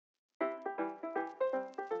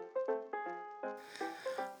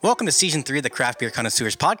Welcome to Season 3 of the Craft Beer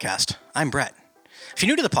Connoisseurs Podcast. I'm Brett. If you're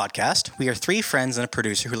new to the podcast, we are three friends and a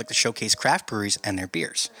producer who like to showcase craft breweries and their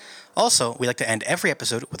beers. Also, we like to end every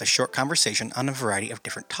episode with a short conversation on a variety of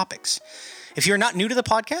different topics. If you're not new to the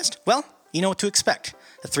podcast, well, you know what to expect.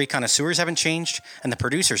 The three connoisseurs haven't changed, and the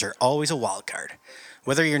producers are always a wild card.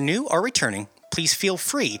 Whether you're new or returning, please feel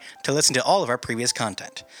free to listen to all of our previous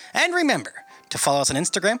content. And remember to follow us on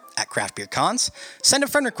Instagram at Craft Beer Cons, send a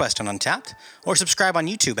friend request on Untapped, or subscribe on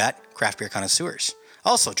YouTube at Craft Beer Connoisseurs.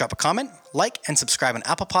 Also, drop a comment, like, and subscribe on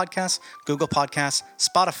Apple Podcasts, Google Podcasts,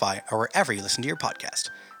 Spotify, or wherever you listen to your podcast.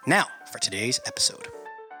 Now, for today's episode.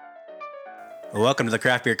 Welcome to the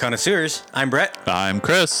Craft Beer Connoisseurs. I'm Brett. I'm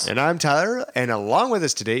Chris. And I'm Tyler. And along with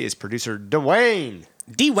us today is producer Dwayne.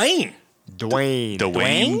 Dwayne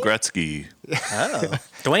Gretzky. Oh.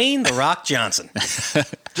 Dwayne The Rock Johnson.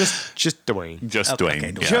 Just Dwayne. Just Okay,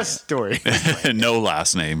 Dwayne. okay, Yeah. Just Dwayne. No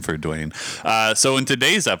last name for Dwayne. So in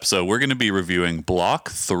today's episode, we're going to be reviewing Block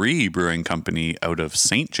 3 Brewing Company out of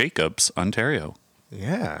St. Jacobs, Ontario.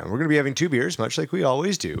 Yeah, we're going to be having two beers, much like we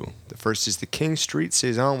always do. The first is the King Street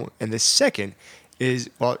Saison, and the second is,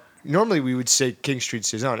 well, normally we would say King Street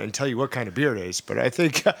Saison and tell you what kind of beer it is, but I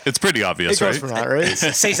think It's pretty obvious, it goes right? for that, right?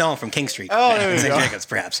 Saison from King Street. Oh, there you St. go. Jacobs,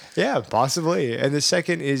 perhaps. Yeah, possibly. And the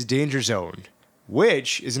second is Danger Zone,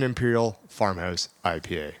 which is an Imperial Farmhouse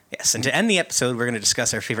IPA. Yes, and to end the episode, we're going to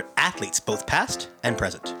discuss our favorite athletes, both past and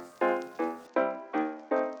present.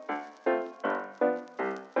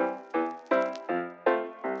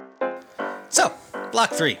 So,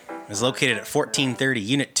 Block 3 is located at 1430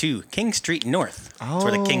 Unit 2, King Street North. That's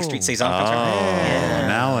where the King Street Saison comes from.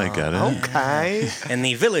 Now I get it. Okay. In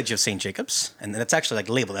the village of St. Jacobs, and that's actually like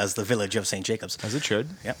labeled as the village of St. Jacobs. As it should.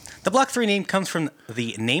 Yep. The Block 3 name comes from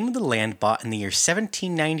the name of the land bought in the year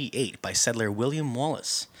 1798 by settler William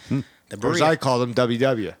Wallace. The Or brewery, as I call them,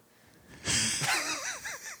 WW.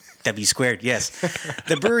 W squared, yes.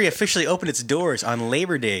 The brewery officially opened its doors on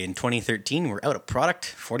Labor Day in 2013. We're out of product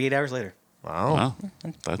 48 hours later. Wow.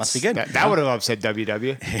 Well, Must be good. That would have upset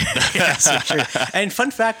WW. Yes, for sure. And fun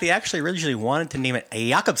fact, they actually originally wanted to name it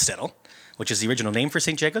Jakobstettel, which is the original name for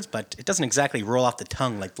St. Jacobs, but it doesn't exactly roll off the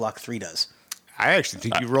tongue like Block 3 does. I actually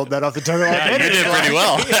think you rolled that off the tongue. Yeah, you did pretty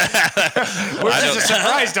well. Which is a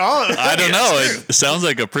surprise to all of us. I don't know. It sounds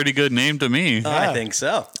like a pretty good name to me. I think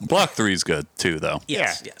so. Block 3 is good too, though.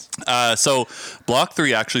 Yes, Yeah. yes. So Block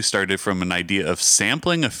 3 actually started from an idea of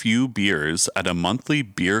sampling a few beers at a monthly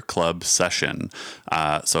beer club session.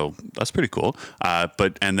 So that's pretty cool.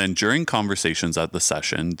 And then during conversations at the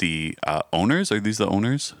session, the owners, are these the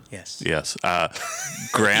owners? Yes. Yes.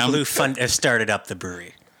 Graham. Blue Fund started up the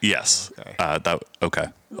brewery. Yes.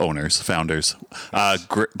 Owners, founders.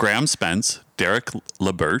 Graham Spence, Derek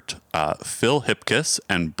Lebert, Phil Hipkiss,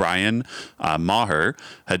 and Brian Maher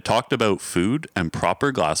had talked about food and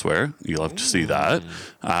proper glassware. You'll have to see that.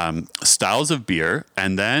 Styles of beer.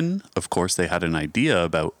 And then, of course, they had an idea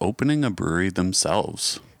about opening a brewery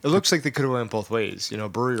themselves. It looks like they could have went both ways,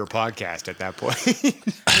 brewery or podcast at that point.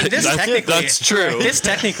 That's true. This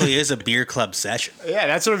technically is a beer club session. Yeah,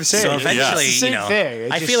 that's what I'm saying. So eventually, It's the same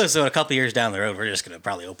thing. I feel as though a couple years down the road, we're just going to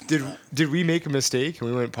probably open it up. Did we make a mistake and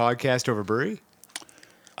we went podcast over brewery?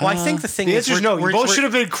 Well, I think the thing The is, answer is no. You both should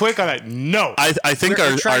have been quick on that. No. I think we're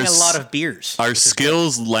our trying a lot of beers. Our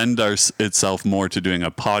skills lend itself more to doing a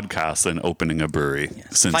podcast than opening a brewery.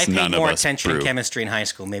 Since if I paid none more of us attention brew. in chemistry in high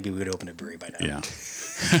school, maybe we would open a brewery by now. Yeah.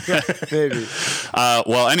 Maybe.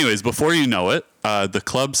 Well, anyways, before you know it, the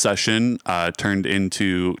club session turned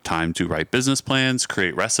into time to write business plans,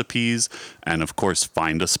 create recipes, and of course,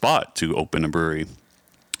 find a spot to open a brewery.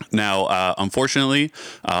 Now, unfortunately,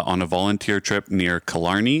 on a volunteer trip near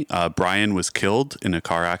Killarney, Brian was killed in a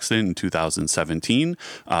car accident in 2017.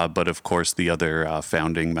 But of course, the other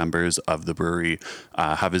founding members of the brewery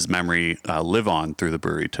have his memory live on through the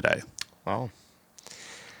brewery today. Wow.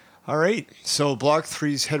 All right. So Block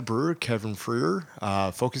 3's head brewer, Kevin Freer,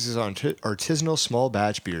 focuses on artisanal small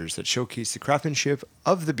batch beers that showcase the craftsmanship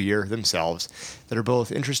of the beer themselves that are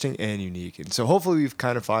both interesting and unique. And so hopefully we've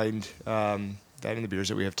kind of find that in the beers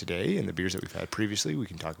that we have today and the beers that we've had previously. We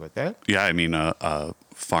can talk about that. Yeah, I mean, a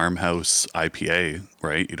farmhouse IPA,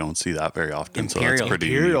 right? You don't see that very often. So that's pretty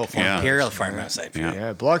Imperial unique. Yeah. Imperial Farmhouse IPA.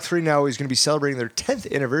 Yeah, Block 3 now is going to be celebrating their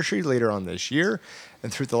 10th anniversary later on this year.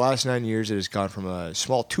 And through the last 9 years, it has gone from a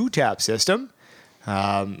small 2-tap system,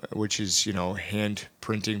 which is, hand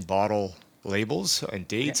printing bottle labels and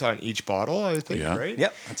dates on each bottle, I think, right?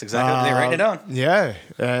 Yep, that's exactly what they write it down. Yeah,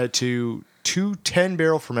 to 2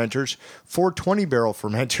 10-barrel fermenters, 4 20-barrel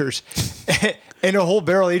fermenters, and a whole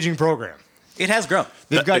barrel aging program. It has grown.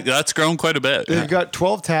 They've got That's grown quite a bit. They've got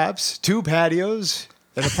 12 taps, 2 patios,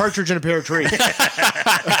 and a partridge in a pear tree.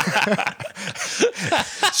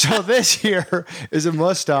 So this here is a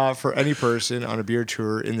must-stop for any person on a beer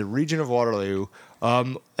tour in the region of Waterloo,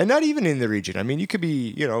 and not even in the region. I mean, you could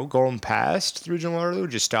be, going past the region of Waterloo,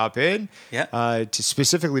 just stop in,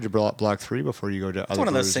 specifically to Block 3 before you go to other. It's one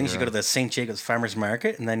of those things. around. You go to the St. Jacobs Farmers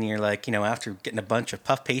Market, and then you're like, after getting a bunch of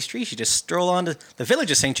puff pastries, you just stroll on to the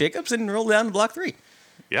village of St. Jacobs and roll down to Block 3.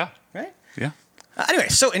 Yeah. Right? Yeah. Anyway,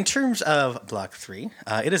 so in terms of Block 3,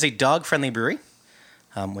 it is a dog-friendly brewery,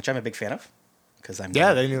 which I'm a big fan of. Because I'm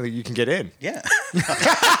then you can get in. Yeah.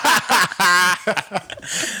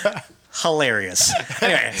 Hilarious.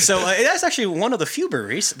 Anyway, so it is actually one of the few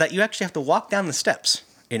breweries that you actually have to walk down the steps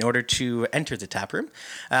in order to enter the tap room.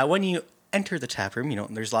 When you enter the tap room,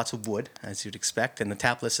 there's lots of wood, as you'd expect, and the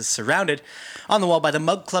tap list is surrounded on the wall by the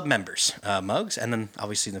Mug Club members' mugs, and then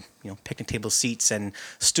obviously the picnic table seats and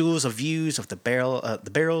stools of views of the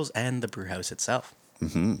barrels and the brew house itself.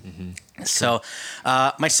 Mm-hmm. Mm-hmm. So,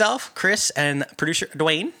 myself, Chris, and producer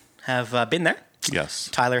Dwayne have been there. Yes.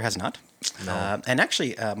 Tyler has not. No. And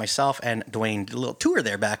actually, myself and Dwayne did a little tour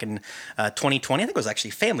there back in 2020. I think it was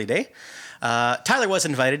actually Family Day. Tyler was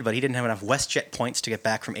invited, but he didn't have enough WestJet points to get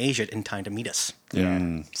back from Asia in time to meet us.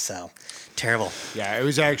 Yeah. So, terrible. Yeah, it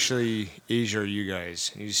was actually Asia or you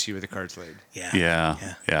guys. You see where the cards laid. Yeah.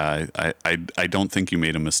 I don't think you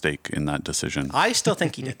made a mistake in that decision. I still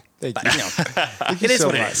think he did. Thank but, you. It is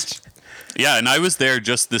what it is. Yeah, and I was there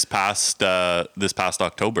just this past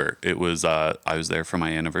October. It was I was there for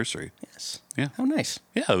my anniversary. Yes. Yeah. How nice.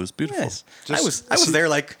 Yeah, it was beautiful. Yes. I was there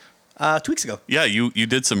like 2 weeks ago. Yeah, you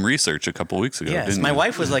did some research a couple weeks ago. Yes, didn't my you?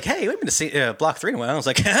 wife was like, "Hey, we've been to see Block 3 in a while." I was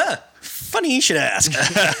like, "Funny you should ask."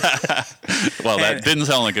 Well, that didn't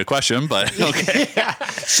sound like a question, but okay. Yeah.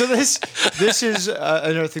 So this is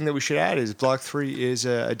another thing that we should add is Block 3 is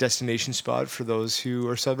a destination spot for those who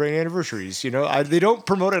are celebrating anniversaries. They don't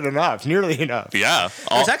promote it nearly enough. Yeah.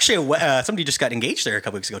 There's actually somebody just got engaged there a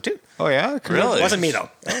couple weeks ago too. Oh yeah, Really? It wasn't me though.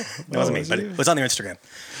 It wasn't me, but it was on their Instagram.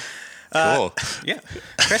 Cool. Yeah,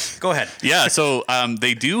 Chris, go ahead. Yeah, so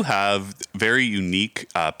they do have very unique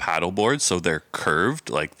paddle boards. So they're curved,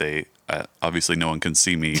 like they obviously no one can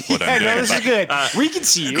see me what I'm doing. No, this is good. We can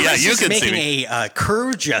see you. Yeah, Chris you is can see making me. a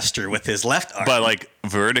curve gesture with his left arm. But like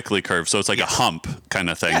vertically curved, so it's like a hump kind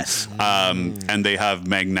of thing. Yes. And they have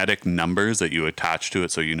magnetic numbers that you attach to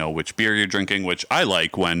it, so you know which beer you're drinking. Which I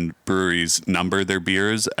like when breweries number their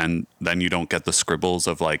beers, and then you don't get the scribbles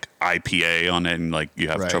of like IPA on it, and like you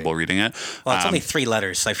have Right. trouble reading it. Well, it's only 3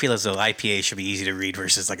 letters, so I feel as though IPA should be easy to read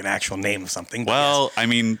versus like an actual name of something. But Well, I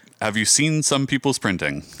mean, have you seen some people's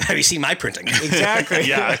printing? yes. Have you seen my printing? Exactly.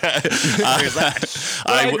 Yeah. There's that.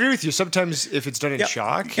 But I agree with you. Sometimes if it's done in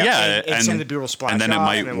shock, Yeah, and some of the beer will splash and then it off,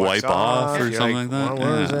 might and then wipe wax off or You're something like that.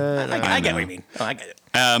 What is Yeah. it? I get know. what you mean. Oh, I get it.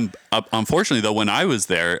 Unfortunately, though, when I was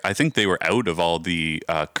there, I think they were out of all the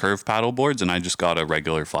curved paddle boards, and I just got a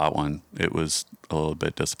regular flat one. It was a little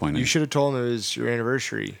bit disappointing. You should have told them it was your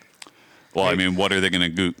anniversary. Well, I mean, what are they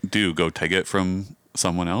going to do? Go take it from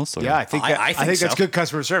someone else? Or? Yeah, I think I think that's so. good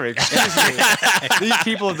customer service. Excuse me. These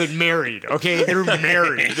people have been married. Okay, they're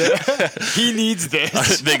married. He needs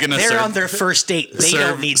this. They're going to They're on their first date. They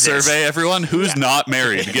don't need this. survey everyone who's not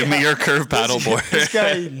married. Give me your curved paddle board. This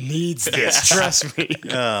guy needs this. Trust me.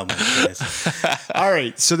 Oh my goodness. All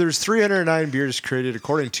right, so there's 309 beers created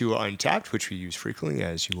according to Untapped, which we use frequently,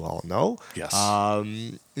 as you all know. Yes.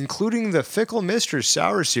 Including the Fickle Mistress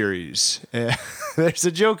Sour Series. There's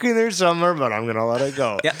a joke in there somewhere, but I'm going to let it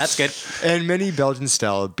go. Yeah, that's good. And many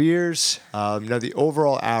Belgian-style beers. Now, the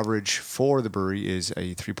overall average for the brewery is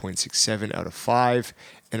a 3.67 out of 5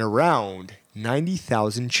 and around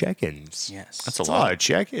 90,000 check-ins. Yes. That's That's a lot. of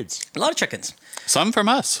check-ins. A lot of chickens. Some from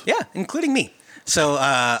us. Yeah, including me. So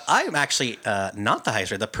I'm actually not the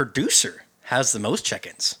highest rate. The producer has the most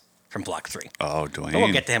check-ins from Block 3. Oh, Dwayne. But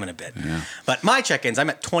we'll get to him in a bit. Yeah. But my check-ins, I'm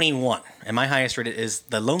at 21. And my highest rated is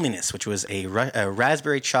The Loneliness, which was a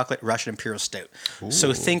raspberry chocolate Russian Imperial Stout. Ooh.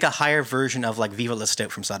 So think a higher version of like Viva La Stout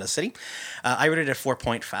from Sawdust City. I rated it a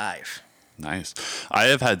 4.5. Nice. I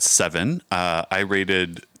have had 7. I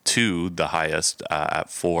rated 2 the highest at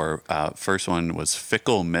 4. First one was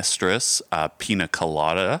Fickle Mistress Pina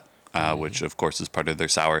Colada. Which of course is part of their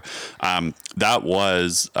sour. That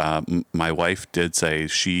was my wife did say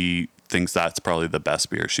she thinks that's probably the best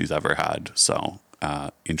beer she's ever had. So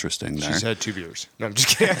interesting there. She's had 2 beers. No, I'm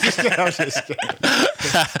just kidding. I was just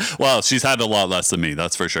kidding. Well, she's had a lot less than me,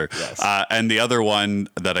 that's for sure. Yes. And the other one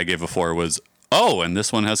that I gave a 4 was and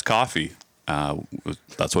this one has coffee.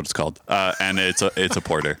 That's what it's called, and it's a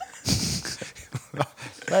porter.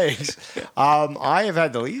 Thanks. I have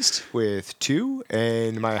had the least with 2,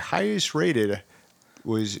 and my highest rated,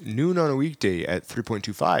 was noon on a weekday at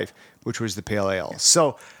 3.25, which was the pale ale.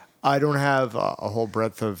 So I don't have a whole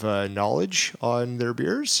breadth of knowledge on their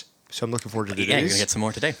beers, so I'm looking forward to today's. Yeah, you're going to get some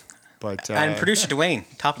more today. But, and producer Dwayne,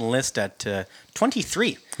 top of the list at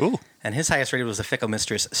 23. Ooh. And his highest rated was the Fickle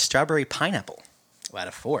Mistress Strawberry Pineapple out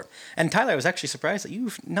of 4. And Tyler, I was actually surprised that you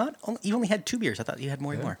only had 2 beers. I thought you had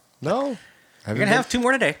more and more. No. You're going to have 2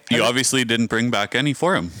 more today. You obviously didn't bring back any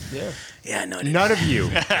for him. Yeah. Yeah, no. None of you.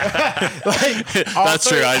 That's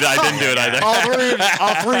true. I didn't do it either.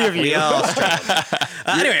 All three of you. We all struggled.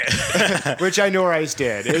 Anyway. Which I know where I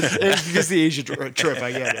stand. It's because of the Asia trip.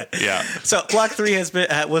 I get it. Yeah. So Block 3 has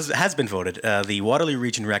been voted the Waterloo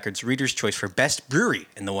Region Records Reader's Choice for Best Brewery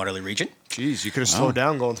in the Waterloo Region. Jeez, you could have slowed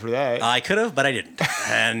down going through that. I could have, but I didn't.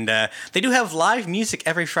 And they do have live music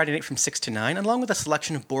every Friday night from 6 to 9, along with a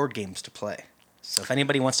selection of board games to play. So if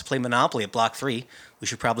anybody wants to play Monopoly at Block 3, we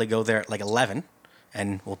should probably go there at like 11,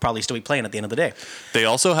 and we'll probably still be playing at the end of the day. They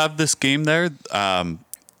also have this game there. I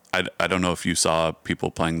don't know if you saw people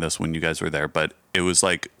playing this when you guys were there, but it was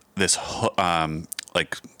like this,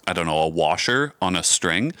 like, I don't know, a washer on a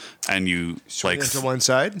string, and you Swing like it to one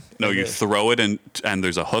side? No, you throw it and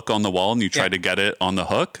there's a hook on the wall, and you try to get it on the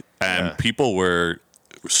hook, and people were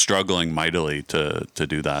struggling mightily to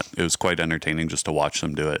do that. It was quite entertaining just to watch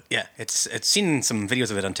them do it. Yeah, it's seen some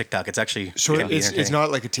videos of it on TikTok. It's actually So can be it's entertaining.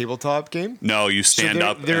 not like a tabletop game? No, you stand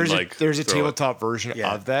up and there's like there's a throw it. tabletop version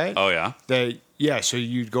Yeah. of that. Oh yeah. So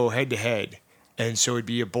you'd go head to head. And so it'd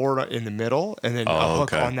be a board in the middle, and then a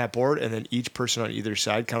hook okay. on that board, and then each person on either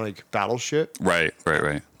side, kind of like Battleship. Right.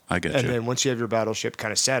 I get And you. then once you have your Battleship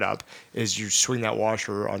kind of set up, is you swing that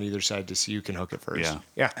washer on either side to see you can hook it first.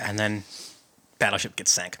 Yeah. And then Battleship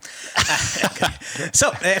gets sank. Okay.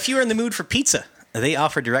 So if you are in the mood for pizza, they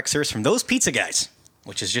offer direct service from Those Pizza Guys,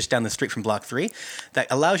 which is just down the street from Block 3, that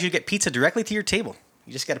allows you to get pizza directly to your table.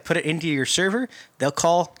 You just got to put it into your server. They'll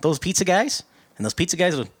call Those Pizza Guys, and Those Pizza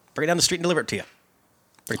Guys will bring it down the street and deliver it to you.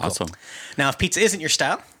 Pretty cool. Awesome. Now, if pizza isn't your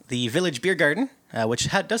style, the Village Beer Garden, which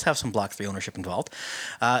does have some Block 3 ownership involved,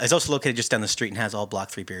 is also located just down the street and has all Block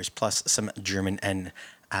 3 beers, plus some German and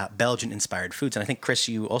Belgian-inspired foods. And I think, Chris,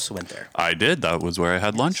 you also went there. I did. That was where I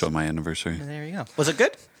had lunch on my anniversary. There you go. Was it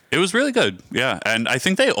good? It was really good. Yeah. And I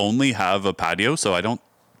think they only have a patio, so I don't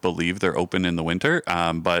believe they're open in the winter.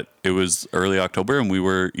 But it was early October, and we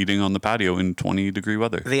were eating on the patio in 20-degree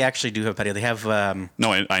weather. They actually do have a patio. They have...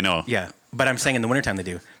 No, I know. Yeah, but I'm saying in the wintertime they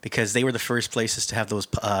do, because they were the first places to have those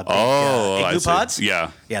big I igloo see. pods.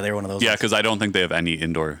 Yeah. Yeah, they were one of those. Yeah, ones. because I don't think they have any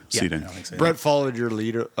indoor Yeah, seating. I don't think so. Brett followed your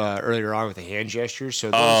lead earlier on with a hand gesture.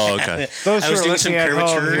 So those, Oh, okay. those I who was are doing some listening at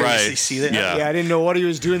home, curvature. Right. You see that? Yeah. Yeah, I didn't know what he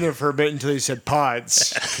was doing there for a bit until he said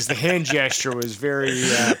pods, because the hand gesture was very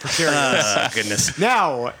precarious. Oh, goodness.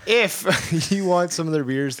 Now, if you want some of their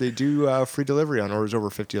beers, they do free delivery on orders over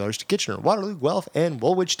 $50 to Kitchener, Waterloo, Guelph, and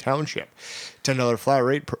Woolwich Township. $10 flat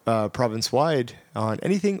rate province-wide on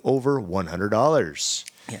anything over $100.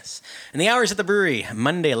 Yes. And the hours at the brewery: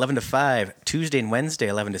 Monday 11 to 5, Tuesday and Wednesday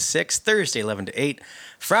 11 to 6, Thursday 11 to 8,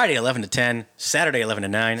 Friday 11 to 10, Saturday 11 to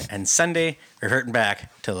 9, and Sunday reverting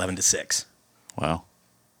back to 11 to 6. Wow.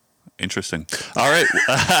 Interesting. All right.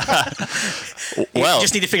 You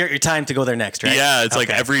just need to figure out your time to go there next, right? Yeah, it's like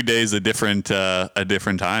Okay. every day is a different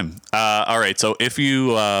time. All right, so if you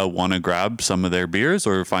want to grab some of their beers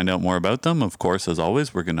or find out more about them, of course, as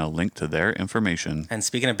always, we're going to link to their information. And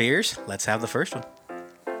speaking of beers, let's have the first one.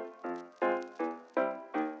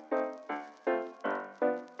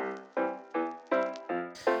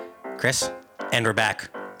 Chris, and we're back.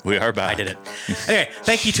 We are back. I did it. Anyway,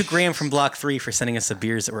 thank you to Graham from Block 3 for sending us the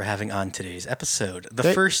beers that we're having on today's episode.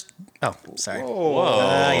 Oh, sorry.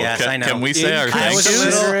 Whoa. Yes, I know. Can we say our I thank was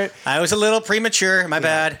yous? I was a little premature. My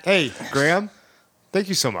bad. Hey, Graham, thank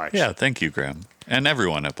you so much. Yeah, thank you, Graham. And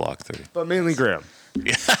everyone at Block 3. But mainly Graham.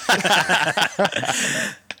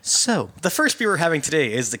 So, the first beer we're having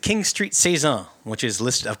today is the King Street Saison, which is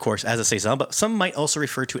listed, of course, as a Saison, but some might also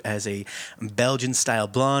refer to it as a Belgian-style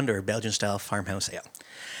blonde or Belgian-style farmhouse ale.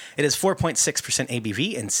 It is 4.6%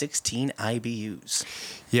 ABV and 16 IBUs.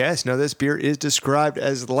 Yes, now this beer is described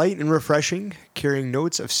as light and refreshing, carrying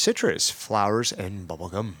notes of citrus, flowers, and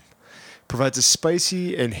bubblegum. Provides a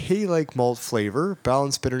spicy and hay-like malt flavor,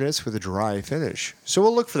 balanced bitterness with a dry finish. So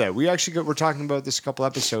we'll look for that. We're talking about this a couple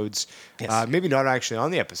episodes. Yes. Maybe not actually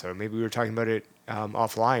on the episode. Maybe we were talking about it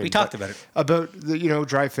offline. We talked about it. About the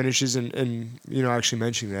dry finishes and actually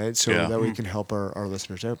mentioning that, so Yeah. that we can help our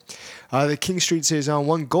listeners out. The King Street Saison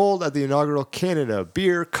won gold at the inaugural Canada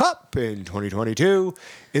Beer Cup in 2022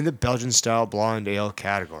 in the Belgian-style blonde ale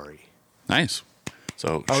category. Nice.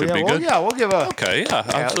 So Oh, should yeah, be well, good. yeah, we'll give a. Okay, yeah, Yeah,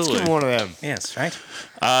 let's absolutely. give one of them. Yes, right?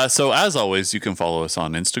 So as always, you can follow us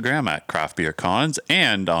on Instagram at Craft Beer Cons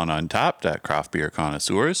and on Untapped at Craft Beer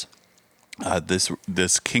Connoisseurs.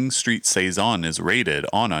 This King Street Saison is rated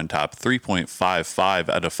on Untapped 3.55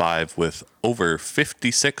 out of 5 with over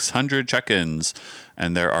 5,600 check-ins,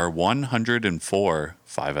 and there are 104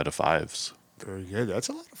 5 out of 5s. Very good. That's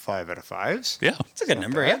a lot of 5 out of 5s. Yeah. It's a good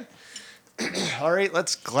number, yeah. All right,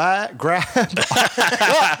 let's grab.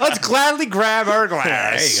 Let's gladly grab our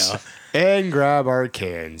glass. There you And grab our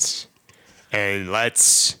cans, and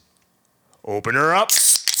let's open her up.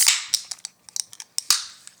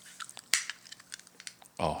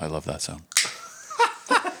 Oh, I love that sound.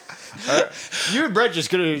 You and Brett just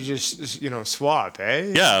gonna swap,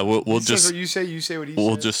 eh? Yeah, we'll He says just what you say. You say what he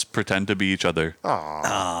we'll says. just pretend to be each other.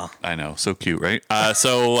 Aw. I know, so cute, right?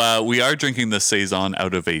 So we are drinking the Saison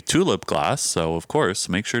out of a tulip glass, so of course,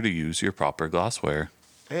 make sure to use your proper glassware.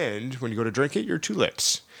 And when you go to drink it, your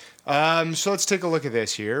tulips. So let's take a look at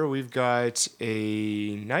this here. We've got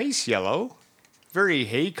a nice yellow, very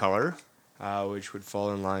hay color, which would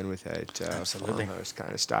fall in line with that Absolutely. farmhouse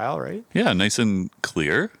kind of style, right? Yeah, nice and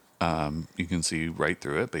clear. You can see right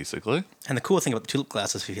through it, basically. And the cool thing about the tulip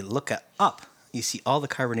glass is if you look up, you see all the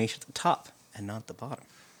carbonation at the top and not the bottom.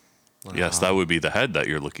 Yes, that would be the head that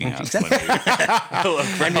you're looking at. Exactly.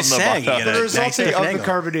 I'm just saying, you get The a result nice of the angle.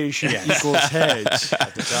 carbonation equals heads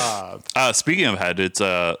at the top. Speaking of head, it's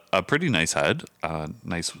a pretty nice head.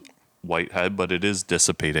 Nice white head, but it is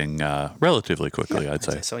dissipating relatively quickly, I'd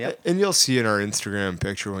say. So, yeah. And you'll see in our Instagram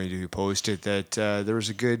picture when you do post it that there was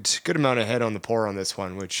a good amount of head on the pour on this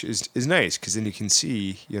one, which is nice because then you can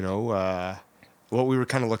see, what we were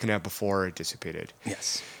kind of looking at before it dissipated.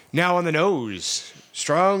 Yes. Now on the nose,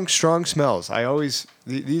 strong smells.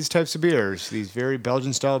 These types of beers, these very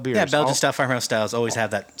Belgian style beers. Yeah, Belgian style, farmhouse styles always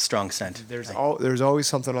have that strong scent. There's always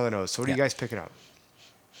something on the nose. So what are you Yeah. guys picking up?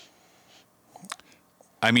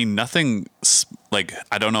 I mean, nothing like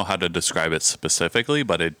I don't know how to describe it specifically,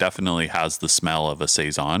 but it definitely has the smell of a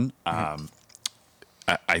saison.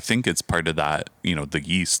 I think it's part of that, the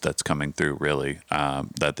yeast that's coming through, really,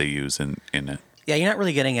 that they use in it. Yeah, you're not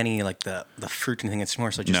really getting any like the fruit or anything. It's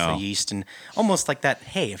more so just No. the yeast and almost like that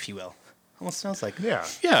hay, if you will. Almost smells like Yeah.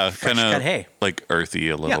 Yeah, Fresh kind cut hay. of like earthy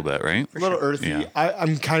a little Yeah. bit, right? A little earthy. Yeah.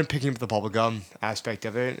 I'm kind of picking up the bubblegum aspect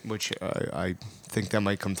of it, which I think that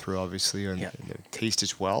might come through, obviously, in Yeah. the taste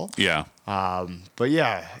as well. Yeah. But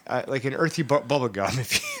yeah, like an earthy bubblegum,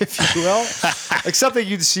 if you will. Like something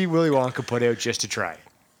you'd see Willy Wonka put out just to try.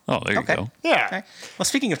 Oh, there Okay. you go. Yeah. Okay. Well,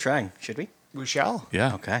 speaking of trying, should we? We shall.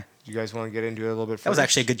 Yeah. Okay. You guys want to get into it a little bit first? That was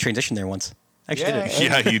actually a good transition there once. I actually did it.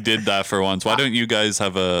 Yeah, you did that for once. Why don't you guys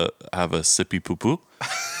have a sippy poo poo?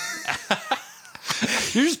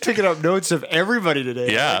 You're just picking up notes of everybody today. I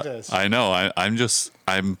like Yeah, this. I know.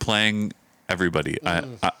 I'm playing everybody.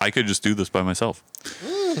 I could just do this by myself.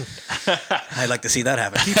 I'd like to see that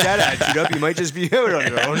happen. Keep that attitude up. You might just be out on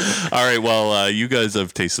your own. All right. Well, you guys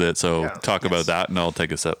have tasted it, so Yeah. talk about that, and I'll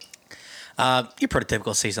take a sip. Your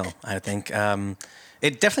prototypical saison, I think.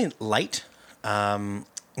 It definitely light. I'm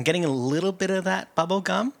getting a little bit of that bubble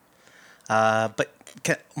gum, but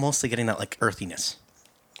mostly getting that like earthiness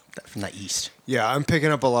from that yeast. Yeah, I'm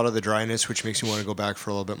picking up a lot of the dryness, which makes me want to go back for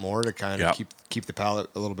a little bit more to kind of Yeah. keep the palate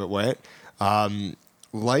a little bit wet.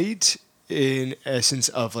 Light in essence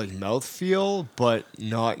of like mouthfeel, but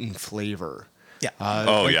not in flavor. Yeah.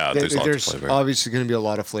 Oh, yeah, there's lots of there's flavor. obviously going to be a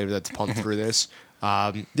lot of flavor that's pumped through this.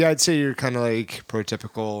 Yeah, I'd say you're kind of like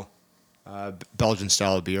prototypical Belgian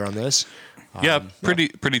style beer on this. Yeah, pretty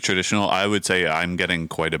traditional. I would say I'm getting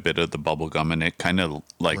quite a bit of the bubble gum, and it kind of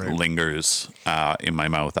like Right. lingers in my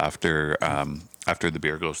mouth after the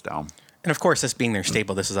beer goes down. And of course, this being their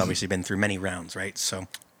staple, this has obviously been through many rounds, right? So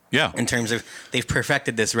Yeah, in terms of they've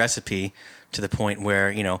perfected this recipe to the point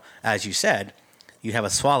where, as you said, you have a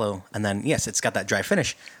swallow and then, yes, it's got that dry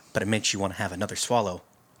finish, but it makes you want to have another swallow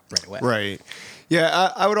right away. Right.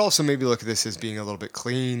 Yeah, I would also maybe look at this as being a little bit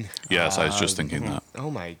clean. yes, I was just thinking that.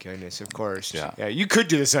 Oh my goodness, of course. Yeah. Yeah, you could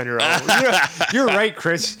do this on your own. You're right,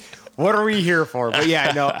 Chris. What are we here for? But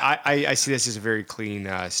yeah, no, I see this as a very clean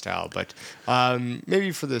style. But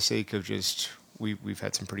maybe for the sake of just, we've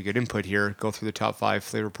had some pretty good input here, go through the top 5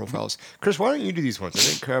 flavor profiles. Chris, why don't you do these ones? I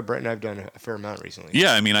think Brett and I have done a fair amount recently.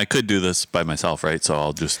 Yeah, I mean, I could do this by myself, right? So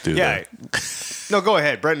I'll just do Yeah. No, go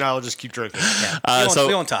ahead. Brett and I will just keep drinking. Yeah.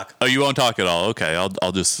 We won't talk. Oh, you won't talk at all. Okay,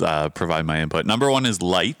 I'll just provide my input. Number 1 is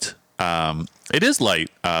light. It is light.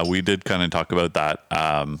 We did kind of talk about that.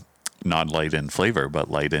 Not light in flavor, but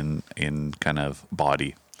light in kind of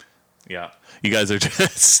body. Yeah, you guys are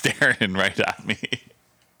just staring right at me.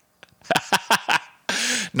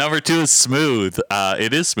 Number 2 is smooth.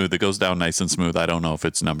 It is smooth. It goes down nice and smooth. I don't know if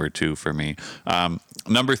it's number 2 for me.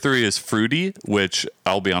 Number 3 is fruity, which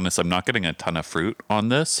I'll be honest, I'm not getting a ton of fruit on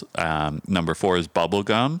this. Number 4 is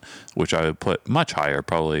bubblegum, which I would put much higher,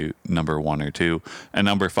 probably number 1 or 2. And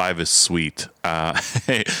number 5 is sweet.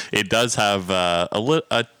 It does have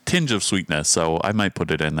a tinge of sweetness, so I might put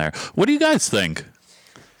it in there. What do you guys think?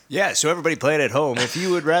 Yeah, so everybody playing at home. If you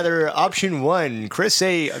would rather option 1, Chris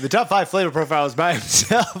say the top 5 flavor profiles by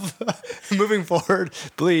himself, moving forward,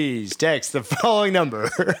 please text the following number.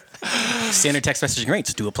 Standard text messaging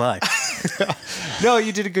rates do apply. No,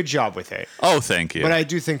 you did a good job with it. Oh, thank you. But I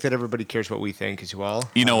do think that everybody cares what we think as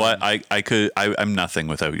well. You know what? I'm nothing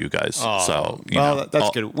without you guys. So, that's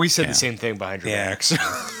good. We said the same thing behind your backs.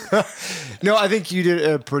 No, I think you did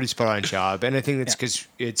a pretty spot on job, and I think that's because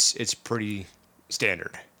it's pretty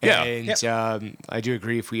standard. Yeah. And I do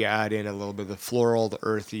agree if we add in a little bit of the floral, the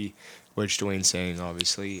earthy, which Dwayne's saying,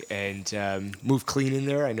 obviously, and move clean in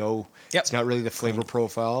there. I know it's not really the flavor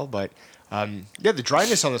profile, but the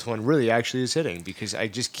dryness on this one really actually is hitting because I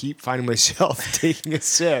just keep finding myself taking a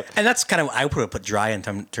sip. And that's kind of, I would put dry in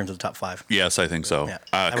terms of the top 5. Yes, I think so. Yeah.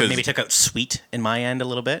 I would maybe take out sweet in my end a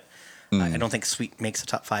little bit. I don't think sweet makes the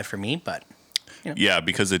top 5 for me, but... Yeah,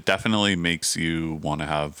 because it definitely makes you want to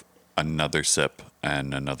have another sip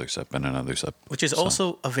and another sip and another sip. Which is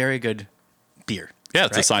also a very good beer. Yeah,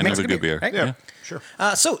 it's a sign of a good beer. Right? Yeah, sure.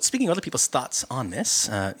 So, speaking of other people's thoughts on this,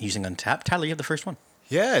 using Untapped, Tyler, you have the first one.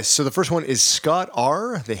 Yeah, so the first one is Scott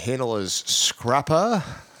R. The handle is Scrappa.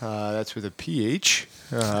 That's with a PH.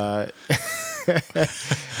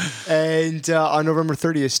 And on November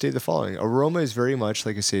 30th, stated the following. Aroma is very much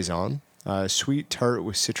like a Saison. Sweet tart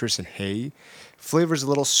with citrus and hay. Flavor's a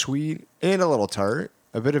little sweet and a little tart.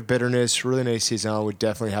 A bit of bitterness. Really nice Saison. Would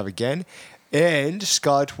definitely have again. And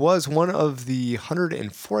Scott was one of the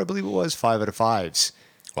 104, I believe it was, 5 out of 5s.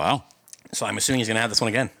 Wow. So I'm assuming he's going to have this one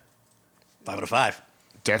again. 5 out of 5.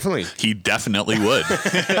 Definitely. He definitely would.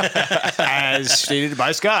 As stated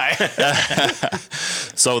by Sky.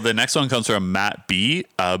 So the next one comes from Matt B.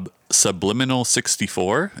 Subliminal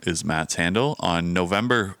 64 is Matt's handle. On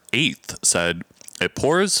November 8th said, it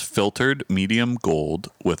pours filtered medium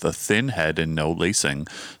gold with a thin head and no lacing.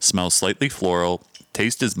 Smells slightly floral.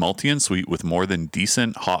 Taste is malty and sweet with more than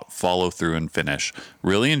decent hop follow through and finish.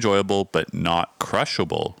 Really enjoyable, but not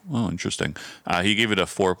crushable. Oh, interesting. He gave it a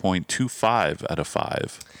 4.25 out of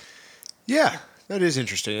 5. Yeah, that is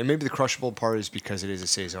interesting. And maybe the crushable part is because it is a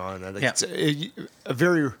Saison. It's a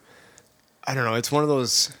very, I don't know, it's one of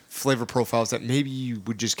those flavor profiles that maybe you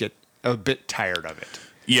would just get a bit tired of it.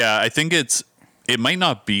 Yeah, I think it might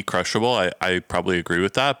not be crushable. I probably agree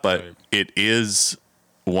with that, but it is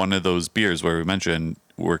one of those beers where we mentioned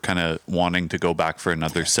we're kind of wanting to go back for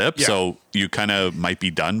another sip. Yeah. So you kind of might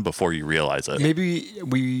be done before you realize it. Maybe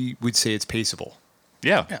we would say it's paceable.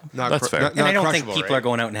 Yeah. That's fair. And I don't think people are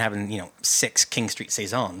going out and having, 6 King Street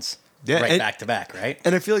Saisons back to back, right?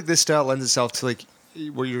 And I feel like this style lends itself to like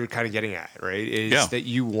what you're kind of getting at, right? Is that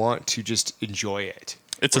you want to just enjoy it.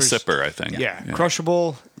 It's a sipper, I think. Yeah.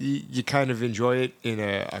 Crushable, you kind of enjoy it in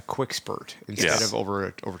a quick spurt instead of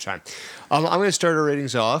over time. I'm going to start our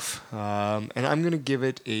ratings off, and I'm going to give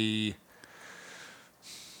it a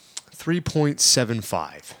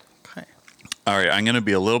 3.75. Okay. All right, I'm going to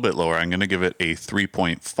be a little bit lower. I'm going to give it a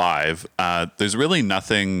 3.5. There's really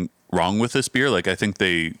nothing wrong with this beer. Like, I think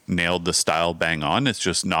they nailed the style bang on. It's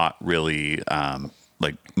just not really...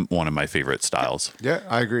 like one of my favorite styles. Yeah,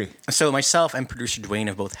 I agree. So myself and producer Dwayne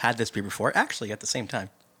have both had this beer before, actually at the same time.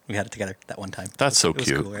 We had it together that one time. That's so cute.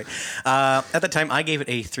 It was cool, right? At the time, I gave it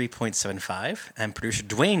a 3.75, and producer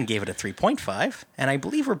Dwayne gave it a 3.5, and I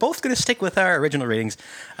believe we're both going to stick with our original ratings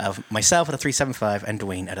of myself at a 3.75 and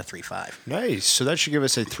Dwayne at a 3.5. Nice. So that should give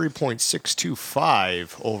us a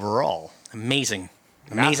 3.625 overall. Amazing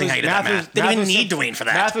how you did that math. Didn't even need Dwayne for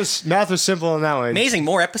that. Math was simple on that one. Amazing.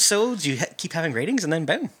 More episodes, you keep having ratings, and then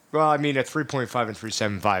boom. Well, I mean, at 3.5 and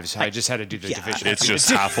 3.75, so I just had to do the division. It's just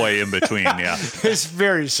halfway in between, yeah. It's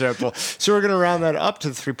very simple. So we're going to round that up to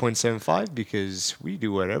the 3.75 because we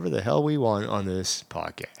do whatever the hell we want on this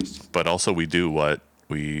podcast. But also we do what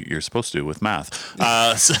you're supposed to do with math.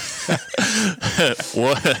 So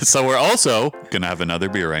we're also going to have another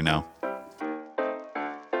beer right now.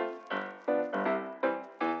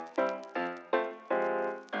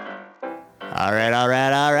 All right.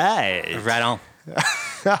 Right on.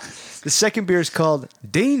 The second beer is called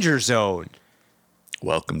Danger Zone.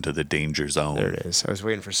 Welcome to the Danger Zone. There it is. I was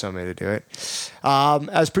waiting for somebody to do it.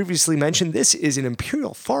 As previously mentioned, this is an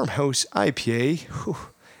Imperial Farmhouse IPA. Whew.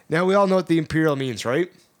 Now, we all know what the Imperial means,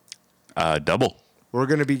 right? Double. We're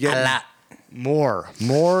going to be getting A lot.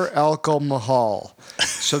 more alcohol.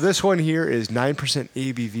 So this one here is 9%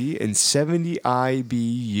 ABV and 70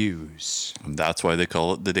 IBUs. And that's why they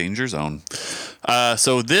call it the Danger Zone.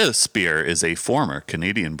 So this beer is a former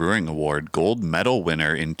Canadian Brewing Award gold medal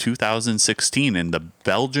winner in 2016 in the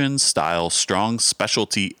Belgian-style strong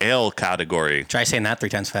specialty ale category. Try saying that 3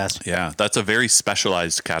 times fast. Yeah, that's a very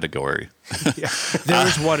specialized category.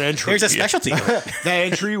 There's one entry. There's a specialty. That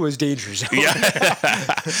entry was Danger Zone.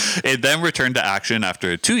 It then returned to action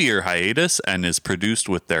after a 2-year hiatus and is produced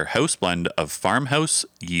with their house blend of farmhouse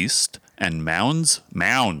yeast and mounds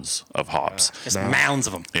of hops. Just mounds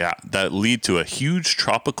of them. Yeah, that lead to a huge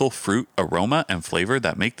tropical fruit aroma and flavor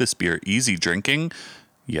that make this beer easy drinking,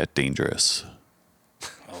 yet dangerous.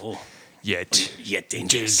 Oh, Yet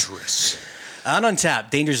dangerous. On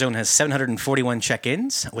tap, Danger Zone has 741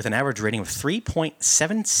 check-ins with an average rating of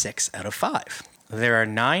 3.76 out of 5. There are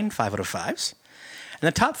 9 5 out of 5s. And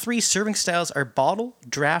the top 3 serving styles are bottle,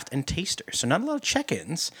 draft, and taster. So not a lot of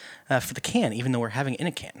check-ins for the can, even though we're having it in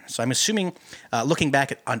a can. So I'm assuming, looking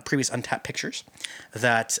back on previous Untapped pictures,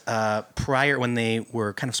 that prior when they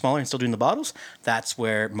were kind of smaller and still doing the bottles, that's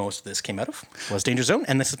where most of this came out of, was Danger Zone.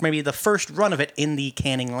 And this is maybe the first run of it in the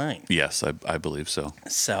canning line. Yes, I believe so.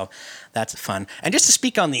 So that's fun. And just to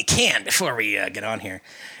speak on the can before we get on here,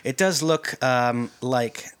 it does look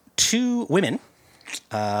like 2 women.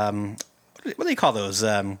 What do they call those?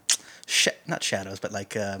 Not shadows, but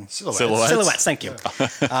like silhouettes. Thank you.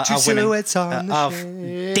 2 silhouettes of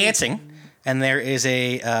dancing, and there is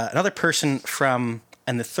another person from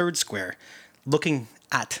in the third square looking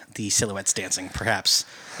at the silhouettes dancing. Perhaps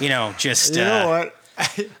You know what?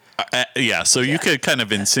 Yeah, so you could kind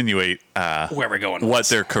of insinuate where we're going. What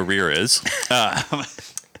their career is.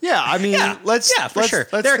 Yeah, I mean, let's sure.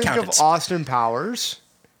 Let's They're think accountants. of Austin Powers,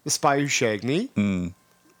 the spy who shagged me.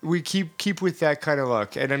 We keep with that kind of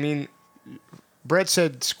look, and I mean, Brett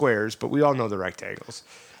said squares, but we all know the rectangles.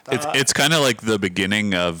 It's kind of like the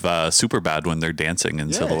beginning of Superbad when they're dancing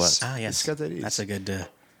in silhouettes. Ah, yes, It's got that ease. that's a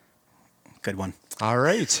good one. All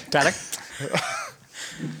right, Tyler,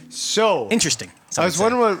 so interesting. I was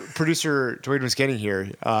wondering what producer Dwayne was getting here.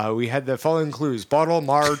 We had the following clues: Bottle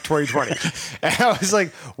Mar 2020, and I was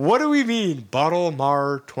like, "What do we mean, Bottle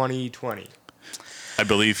Mar 2020?" I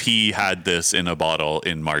believe he had this in a bottle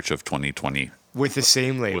in March of 2020 With the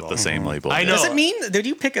same label. with the same label. I know. Does it mean? Did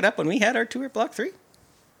you pick it up when we had our tour at Block 3,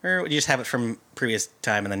 or did you just have it from previous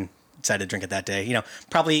time and then decided to drink it that day? You know,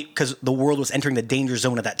 probably because the world was entering the danger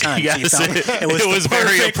zone at that time. Yes, so you felt it was the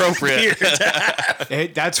very perfect appropriate. beer to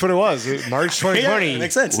have. That's what it was. March 2020. Yeah,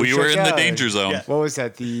 makes sense. We were in the Check out. danger zone. Yeah. What was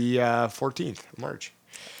that? The 14th of March.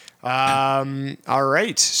 All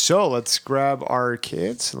right. So let's grab our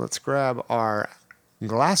kids. Let's grab our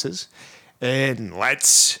glasses. And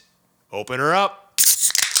let's open her up.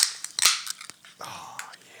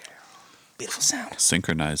 Beautiful sound.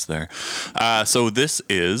 Synchronized there. So this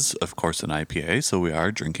is, of course, an IPA. So we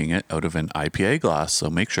are drinking it out of an IPA glass. So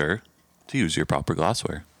make sure to use your proper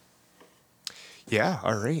glassware. Yeah.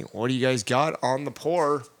 All right. What do you guys got on the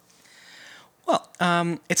pour? Well,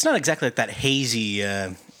 it's not exactly like that hazy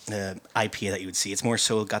IPA that you would see. It's more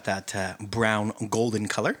so got that brown golden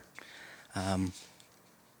color.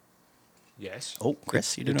 Yes. Oh,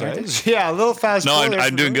 Chris, you doing It all right? does. Yeah, a little fast. No, pour there I'm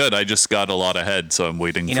for doing me. good. I just got a lot ahead, so I'm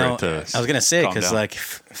waiting You for know, it to. I was gonna say calm because down. like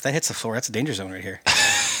if that hits the floor, that's a danger zone right here.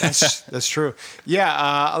 That's true.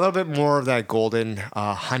 Yeah, a little bit more of that golden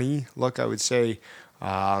honey look, I would say.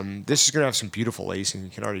 This is going to have some beautiful lacing. You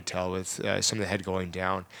can already tell with some of the head going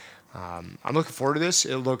down. I'm looking forward to this.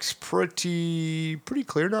 It looks pretty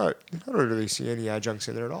clear. I don't really see any adjuncts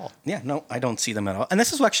in there at all. Yeah, no, I don't see them at all. And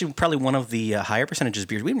this is actually probably one of the higher percentages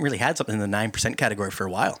beers. We haven't really had something in the 9% category for a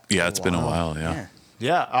while. Yeah, it's been a while. Yeah.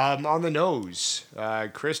 Yeah, on the nose.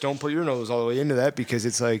 Chris, don't put your nose all the way into that because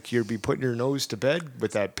it's like you'll be putting your nose to bed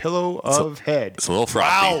with that pillow of head. It's a little frothy.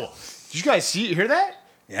 Wow. Did you guys hear that?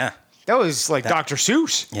 Yeah, That was like Dr.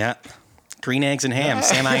 Seuss. yeah. Green eggs and ham,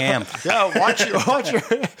 Sam I am. Yeah, watch your. You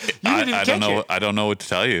didn't even I catch don't know. it. I don't know what to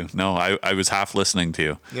tell you. No, I was half listening to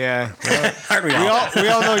you. Yeah. Well, Aren't we all? we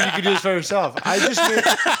all know you can do this by yourself. I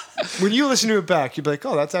just when you listen to it back, you'd be like,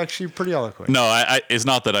 "Oh, that's actually pretty eloquent." No, it's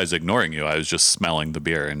not that I was ignoring you. I was just smelling the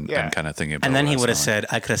beer and kind of thinking about. And then what he I was would have smelling.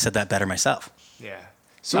 said, I could have said that better myself. Yeah.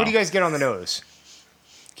 So what do you guys get on the nose?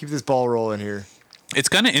 Keep this ball rolling here. It's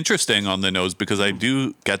kind of interesting on the nose because I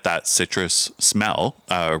do get that citrus smell,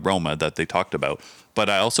 aroma that they talked about, but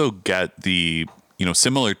I also get the,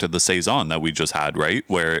 similar to the Saison that we just had, right?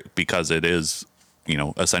 Where because it is,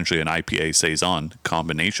 essentially an IPA Saison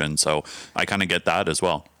combination. So I kind of get that as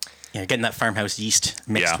well. Yeah, getting that farmhouse yeast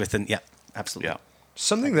mixed Yeah. within. Yeah, absolutely. Yeah.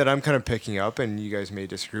 Something that I'm kind of picking up, and you guys may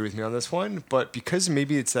disagree with me on this one, but because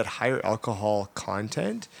maybe it's that higher alcohol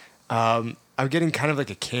content, I'm getting kind of like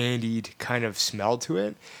a candied kind of smell to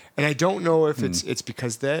it. And I don't know if it's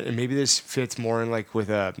because of that, and maybe this fits more in like with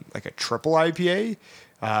a triple IPA.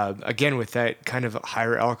 Again, with that kind of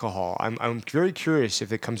higher alcohol, I'm very curious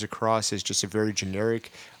if it comes across as just a very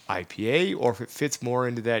generic IPA or if it fits more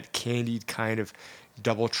into that candied kind of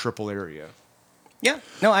double triple area. Yeah.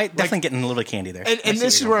 No, I definitely getting a little bit of candy there. And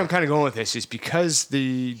this is where I'm kind of going with this, is because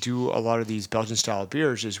they do a lot of these Belgian style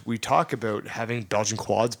beers, is we talk about having Belgian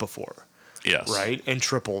quads before. Yes. Right? And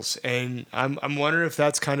triples. And I'm wondering if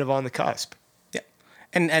that's kind of on the cusp. Yeah.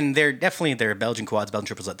 And they're definitely Belgian quads, Belgian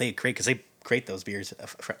triples that they create, because they create those beers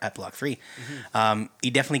at Block 3. Mm-hmm.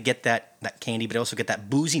 You definitely get that candy, but also get that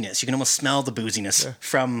booziness. You can almost smell the booziness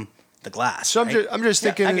from the glass. So right? I'm just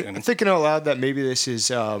thinking out loud that maybe this is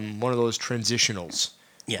one of those transitionals,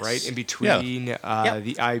 yes. right? In between the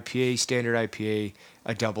IPA, standard IPA,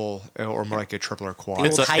 a double, or more like a triple or quad.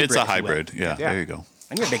 It's a hybrid, hybrid. Yeah, there you go.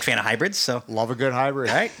 And you're a big fan of hybrids, so. Love a good hybrid.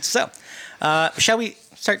 All right, so shall we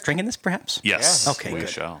start drinking this, perhaps? Yes. Yeah. Okay, we good.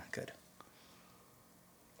 shall. Good.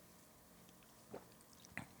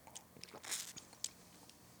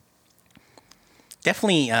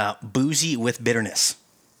 Definitely boozy with bitterness.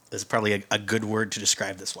 This is probably a good word to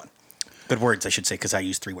describe this one. Good words, I should say, because I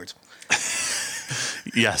use 3 words.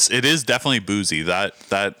 Yes, it is definitely boozy.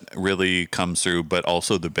 That really comes through, but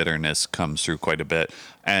also the bitterness comes through quite a bit.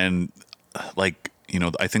 And like,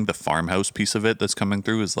 I think the farmhouse piece of it that's coming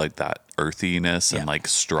through is like that earthiness and like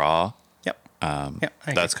straw. Yep.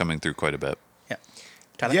 That's coming through quite a bit. Yeah.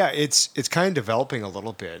 Tyler? Yeah, it's kind of developing a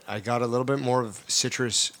little bit. I got a little bit more of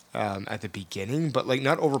citrus at the beginning, but like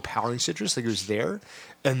not overpowering citrus, like it was there.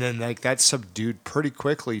 And then like that subdued pretty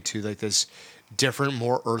quickly to like this different,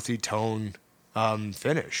 more earthy tone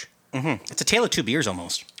finish. Mm-hmm. It's a tale of 2 beers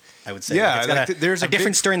almost, I would say. Yeah, It's got there's a a different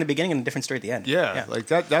big- story in the beginning and a different story at the end. Yeah, like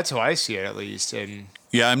that's how I see it at least. And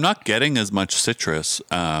Yeah, I'm not getting as much citrus.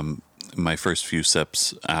 My first few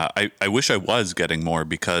sips, I wish I was getting more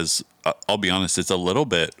because I'll be honest, it's a little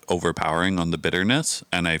bit overpowering on the bitterness,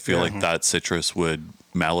 and I feel like that citrus would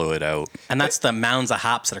mellow it out. And that's the mounds of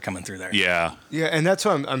hops that are coming through there. Yeah, yeah, and that's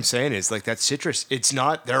what I'm saying is like that citrus. It's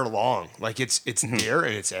not there long. Like it's there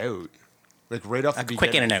and it's out. Like right off the beginning.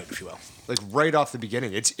 Quick in and out, if you will. Like right off the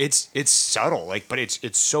beginning. It's subtle. Like, but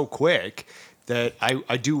it's so quick that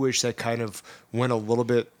I do wish that kind of went a little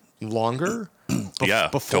bit longer.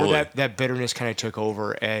 Before totally. that bitterness kind of took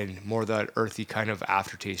over and more of that earthy kind of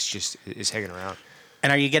aftertaste just is hanging around.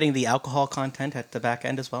 And are you getting the alcohol content at the back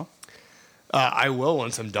end as well? I will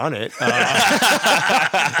once I'm done it.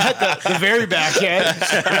 At the very back end,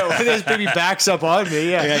 when this baby backs up on me,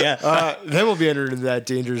 then we'll be entered into that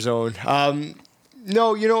danger zone.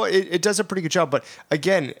 No, it does a pretty good job. But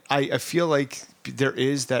again, I feel like there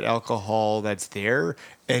is that alcohol that's there,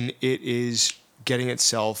 and it is getting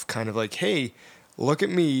itself kind of like, hey, look at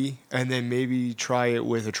me, and then maybe try it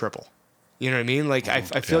with a triple. You know what I mean? Like, I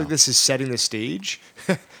feel like this is setting the stage.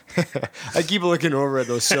 I keep looking over at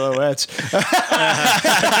those silhouettes.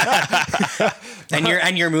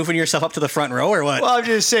 And you're moving yourself up to the front row, or what? Well, I'm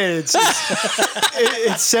just saying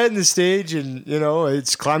it's setting the stage, and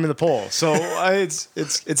it's climbing the pole. So it's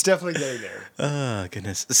definitely getting there. Oh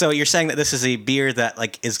goodness! So you're saying that this is a beer that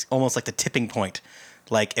like is almost like the tipping point.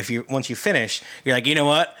 Like once you finish, you're like, you know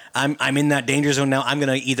what? I'm in that danger zone now. I'm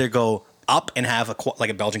gonna either go up and have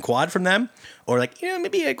a Belgian quad from them, or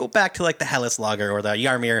maybe I go back to like the Helles Lager or the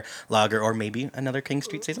Yarmir Lager, or maybe another King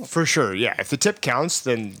Street Saison. For sure, yeah. If the tip counts,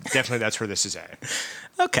 then definitely that's where this is at.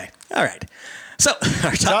 Okay, all right. So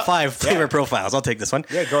our top 5 flavor profiles. I'll take this one.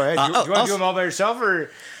 Yeah, go ahead. Do you want to do them all by yourself,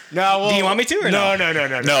 or no? Well, do you want me to? Or no? No.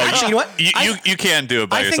 Actually, you know what? You can't do it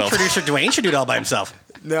by yourself. I think producer Dwayne should do it all by himself.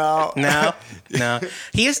 No.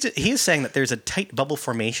 He is saying that there's a tight bubble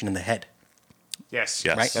formation in the head. Yes.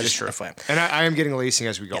 Right? That is true. FYI. And I am getting lacing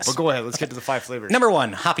as we go. Yes. But go ahead. Let's get to the 5 flavors. Number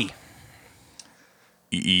 1, hoppy.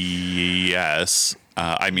 Yes.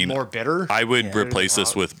 I mean, More bitter? I would replace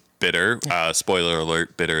this with bitter. Spoiler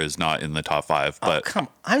alert: bitter is not in the top 5. But Come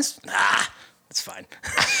on. It's fine.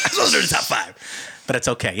 I'm supposed to do the top 5. But it's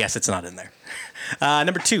okay. Yes, it's not in there.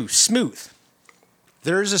 Number 2, smooth.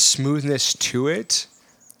 There's a smoothness to it.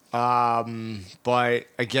 But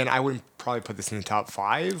again, I wouldn't probably put this in the top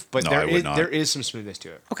 5. But No, I would not. there is some smoothness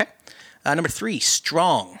to it. Okay. Number 3,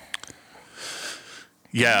 strong.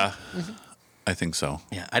 yeah, I think so.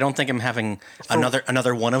 Yeah, I don't think I'm having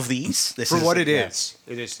another one of these. This For is, what it yeah. is,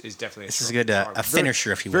 it is definitely. This is a good a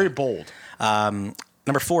finisher, if you will. Very bold.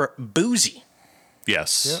 Number 4, boozy.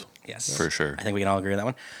 Yes. Yes. For sure. I think we can all agree on that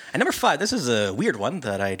one. And number 5, this is a weird one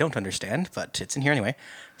that I don't understand, but it's in here anyway.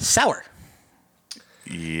 Sour.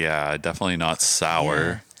 Yeah, definitely not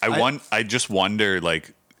sour. Yeah. I just wonder,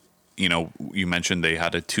 like, you mentioned they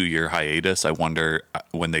had a 2-year hiatus. I wonder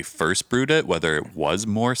when they first brewed it, whether it was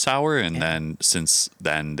more sour, and then since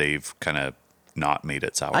then they've kind of not made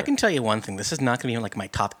it sour. I can tell you one thing. This is not going to be in like my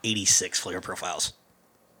top 86 flavor profiles.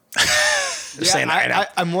 Just saying that right now.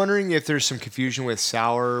 I'm wondering if there's some confusion with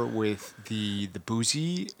sour with the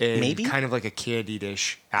boozy and Maybe? kind of like a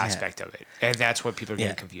candy-ish aspect of it. And that's what people are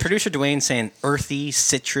getting confused. Producer Dwayne saying earthy,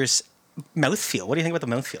 citrus, mouthfeel. What do you think about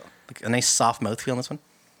the mouthfeel? Like a nice soft mouthfeel on this one?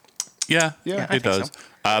 Yeah, Yeah, I it think does.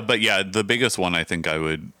 But yeah, the biggest one I think I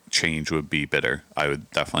would change would be bitter. I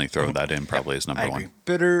would definitely throw that in probably as number I agree. one.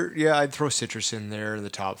 Bitter, yeah, I'd throw citrus in there in the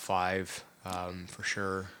top 5 for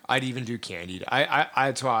sure. I'd even do candied.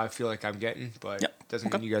 That's how I feel like I'm getting, but Yep. doesn't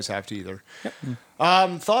Okay. mean you guys have to either.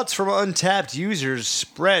 Yep. Thoughts from untapped users.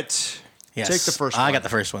 Brett, Yes. take the first one. I got the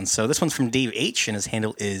first one. So this one's from Dave H, and his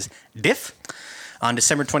handle is Diff. On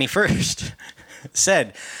December 21st,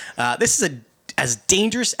 said, this is as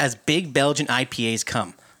dangerous as big Belgian IPAs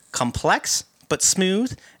come. Complex, but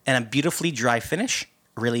smooth, and a beautifully dry finish.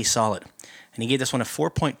 Really solid. And he gave this one a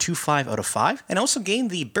 4.25 out of 5, and also gained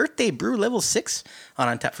the Birthday Brew Level 6 on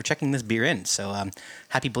Untapped for checking this beer in. So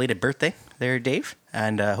happy belated birthday there, Dave,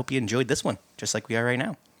 and hope you enjoyed this one, just like we are right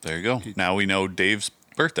now. There you go. Now we know Dave's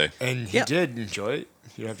birthday. And he did enjoy it.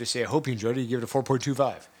 You don't have to say, I hope you enjoyed it. You give it a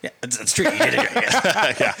 4.25. Yeah, that's true. You did it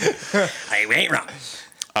right. Yeah. I ain't wrong.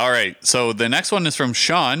 All right. So the next one is from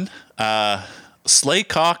Sean.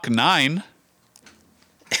 Slaycock9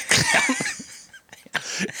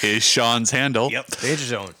 is Sean's handle. Yep. Danger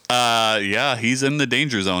zone. Yeah, he's in the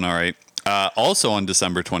danger zone. All right. Also on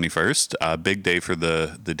December 21st, big day for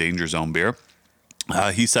the danger zone beer.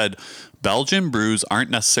 He said, Belgian brews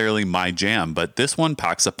aren't necessarily my jam, but this one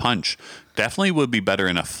packs a punch. Definitely would be better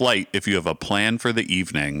in a flight if you have a plan for the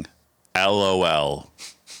evening. LOL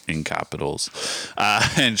in capitals.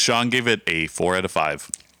 And Sean gave it a 4 out of 5.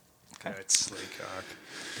 That's Slaycock.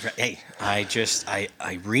 Hey, I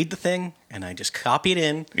read the thing and I just copy it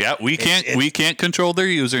in. Yeah, we can't control their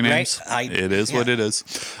usernames. Right, it is what it is.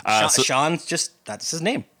 Sean's that's his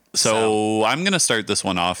name. So I'm going to start this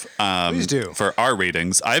one off. Please do. For our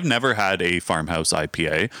ratings. I've never had a farmhouse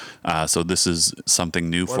IPA, so this is something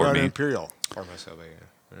new What for about me. an Imperial? Farmhouse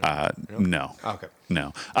IPA? No. Okay.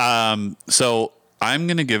 No. So I'm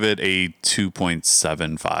going to give it a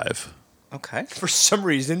 2.75. Okay. For some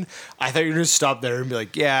reason, I thought you were going to stop there and be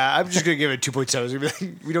like, yeah, I'm just going to give it 2.7.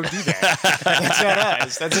 Like, we don't do that. That's not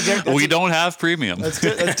us. That's Don't have premium. That's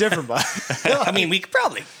different, but I mean, we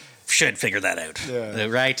probably should figure that out. Yeah.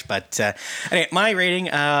 Right? But anyway, my rating,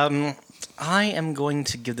 I am going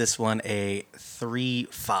to give this one a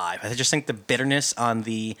 3.5. I just think the bitterness on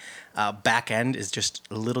the back end is just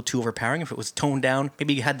a little too overpowering. If it was toned down,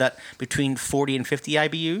 maybe you had that between 40 and 50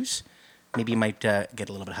 IBUs, maybe you might get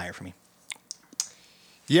a little bit higher for me.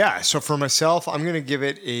 yeah. So for myself, I'm going to give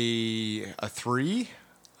it a 3.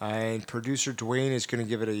 And producer Dwayne is going to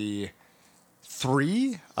give it a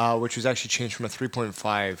 3, which was actually changed from a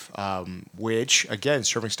 3.5, which, again,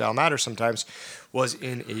 serving style matters sometimes, was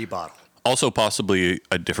in a bottle. Also possibly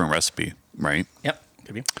a different recipe, right? Yep,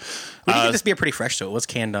 could be. We did get this beer pretty fresh, so it was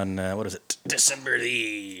canned on, what is it, December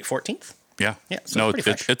the 14th? Yeah. Yeah, so No, pretty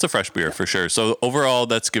fresh. it's a fresh beer for sure. So overall,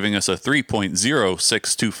 that's giving us a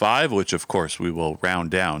 3.0625, which of course we will round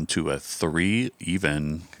down to a 3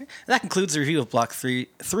 even. And that concludes the review of Block 3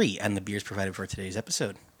 and the beers provided for today's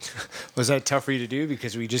episode. Was that tough for you to do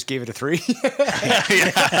because we just gave it a 3? We'll give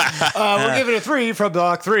it a 3 from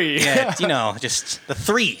block 3. Yeah, just the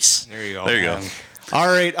threes. There you go. There you go. All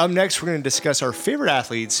right, up next, we're going to discuss our favorite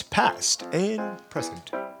athletes, past and present.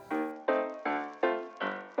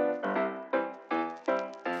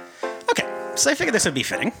 Okay, so I figured this would be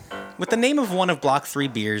fitting. With the name of one of Block 3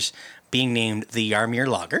 beers being named the Yarmir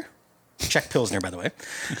Lager, Czech Pilsner, by the way,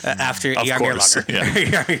 after Of Yarmir course, Lager. yeah.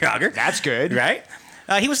 Yarmir Lager. That's good. Right?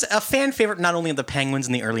 He was a fan favorite not only of the Penguins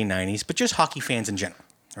in the early 90s, but just hockey fans in general.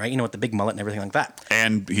 Right? You know, with the big mullet and everything like that.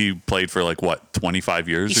 And he played for 25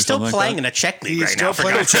 years He's or still something playing like in a Czech league He's right still now. For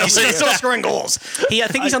playing God's in sake. Chelsea, He's still scoring goals. I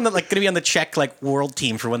think he's going to be on the Czech world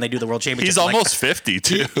team for when they do the World that? Championship. He's almost 50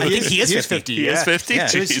 too. I think he is 50. He is 50? Yeah.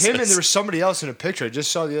 It was him and Jesus. there was somebody else in a picture I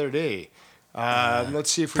just saw the other day.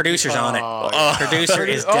 Let's see if we Producer's can, on it. Producer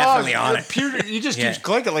is definitely on it. You just Yeah. keeps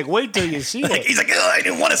clicking, like, wait till you see it. He's like, oh, I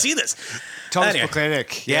didn't want to see this. Thomas Anyway.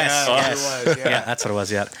 McClinic. Yes, Yeah, yes. it was, Yeah, that's what it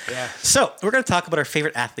was, yeah. Yeah. So, we're going to talk about our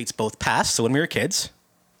favorite athletes, both past, so when we were kids,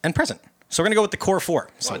 and present. So we're going to go with the core four.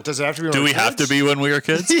 So Does it have to be? Do we have to be when we were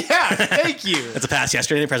kids? Yeah, thank you. it's a past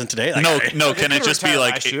yesterday, present today. Like, No. Can it just be retired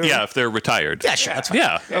like, last year. yeah, if they're retired? Yeah, sure. That's fine.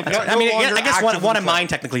 Yeah. I mean, I guess one of mine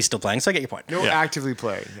technically still playing, so I get your point. No, Yeah. actively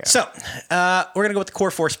playing. Yeah. So we're gonna go with the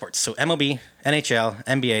core four sports. So MLB, NHL,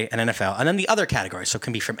 NBA, and NFL, and then the other categories. So it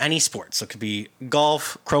can be from any sport. So it could be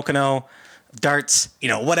golf, crokinole, darts,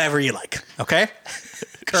 whatever you like. Okay.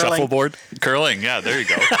 Curling. Shuffleboard? Curling. Yeah, there you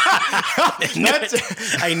go.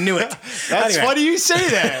 I knew it. That's Anyway, funny you say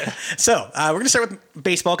that. So we're gonna start with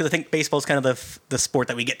baseball because I think baseball is kind of the sport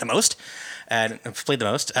that we get the most and have played the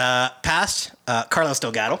most. Past Carlos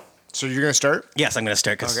Delgado. So you're gonna start? Yes, I'm going to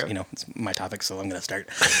start because Okay. it's my topic, so I'm going to start.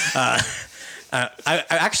 I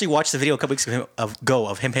actually watched the video a couple weeks ago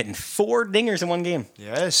of him hitting 4 dingers in one game.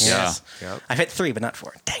 Yes. Yes. Yeah. Yep. I've hit 3, but not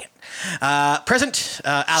 4. Dang it. Present.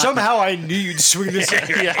 Alec. Somehow I knew you'd swing this.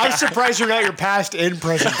 I'm surprised you're not your past and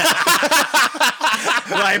present.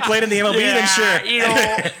 Well, I played in the MLB, then sure.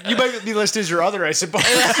 You might be listed as your other, I suppose.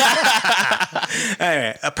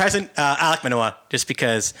 Anyway, present Alec Manoah, just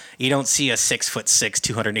because you don't see a 6'6",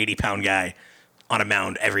 280-pound guy on a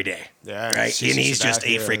mound every day. Yeah, Right? it's And he's just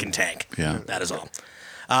a yeah. freaking tank. Yeah. That is all.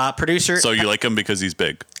 Producer. So you like him because he's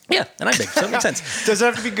big? Yeah, and I'm big, so it makes sense. Doesn't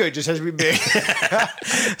have to be good, just has to be big.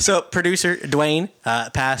 So producer Dwayne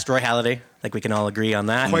passed Roy Halladay. Like we can all agree on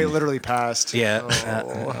that. Quite literally passed. Yeah.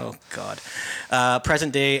 Oh God.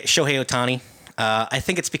 Present day Shohei Ohtani. I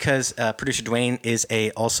think it's because producer Dwayne is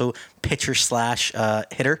also pitcher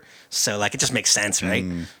 / hitter. So like it just makes sense, right?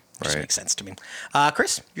 Just right. makes sense to me.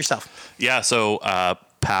 Chris, yourself. Yeah. So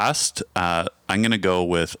past, I'm going to go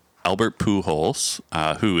with Albert Pujols,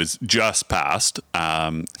 who is just passed,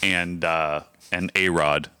 and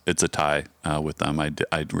A-Rod. It's a tie with them. I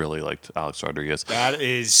really liked Alex Rodriguez. That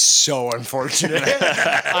is so unfortunate.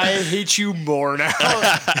 I hate you more now.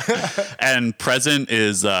 And present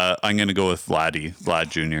is I'm going to go with Vlad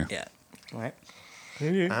Jr. Yeah. All right.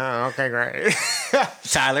 Oh, okay, great.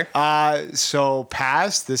 Tyler. So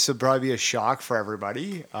past, this will probably be a shock for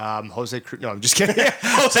everybody. Jose Cruz. No, I'm just kidding.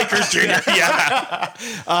 Jose Cruz Jr.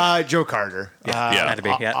 Yeah. Joe Carter. Yeah. Had to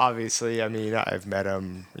be, yeah. Obviously, I mean, I've met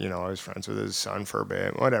him. I was friends with his son for a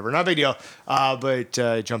bit. Whatever, not a big deal. But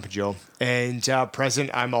Jumpin' Joe. And present,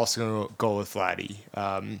 I'm also going to go with Vladdy.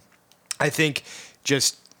 I think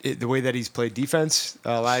just the way that he's played defense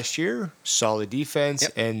last year, solid defense,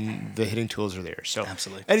 Yep. and the hitting tools are there. So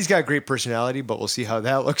Absolutely. and he's got great personality, but we'll see how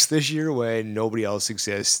that looks this year when nobody else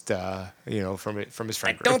exists. From his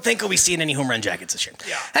friend group. Don't think we'll be seeing any home run jackets this year.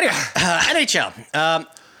 Yeah. Anyway, NHL.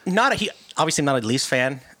 Obviously not a Leafs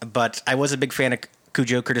fan, but I was a big fan of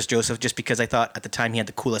Cujo, Curtis Joseph, just because I thought at the time he had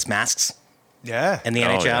the coolest masks Yeah, in the Oh,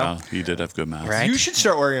 NHL. yeah. He did have good mask. Right. you should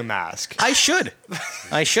start wearing a mask I should. A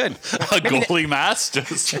goalie mask?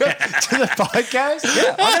 Just, to the podcast.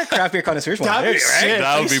 Yeah, I'm gonna craft beer connoisseurs one. That'd There be you go, right? sick.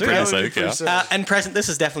 that would be Sweet. pretty That would be sick, yeah. pretty sick. And present, this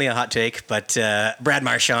is definitely a hot take, but Brad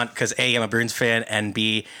Marchand, because A, I'm a Bruins fan, and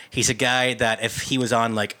B, he's a guy that if he was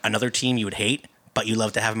on like another team, you would hate, but you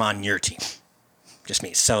love to have him on your team. Just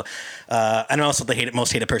me. So, and I'm also the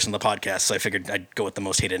most hated person on the podcast, so I figured I'd go with the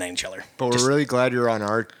most hated NHLer. But we're really glad you're on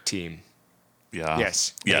our team. Yeah.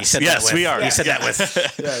 Yes. Yes. said that Yes, with- we are. You said that with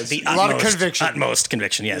the a lot of conviction. Utmost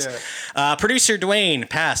conviction, yes. Producer Dwayne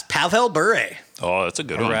passed Pavel Bure. Oh, that's a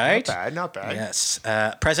good one. Right? Not bad. Yes.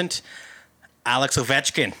 Present Alex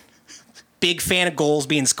Ovechkin. Big fan of goals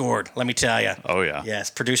being scored, let me tell you. Oh, yeah. Yes,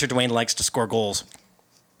 producer Dwayne likes to score goals.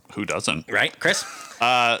 Who doesn't? Right, Chris?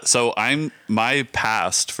 So my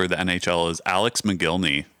past for the NHL is Alex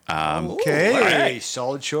McGillney. Okay, all right.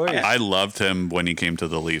 solid choice. I loved him when he came to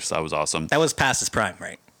the Leafs. That was awesome. That was past his prime,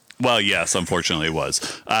 right? Well, yes, unfortunately it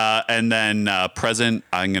was. And then present,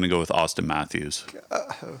 I'm going to go with Austin Matthews.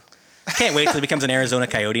 Can't wait till he becomes an Arizona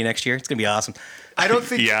Coyote next year. It's going to be awesome. I don't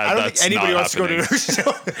think that's anybody not wants to go to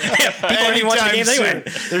Arizona. People aren't even watching the games anyway.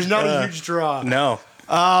 There's not a huge draw. No.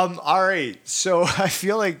 All right. So I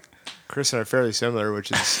feel like Chris and I are fairly similar,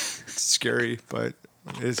 which is scary, but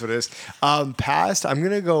it is what it is. Past, I'm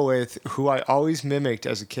going to go with who I always mimicked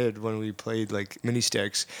as a kid when we played like mini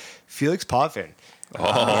sticks, Felix Potvin.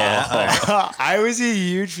 I was a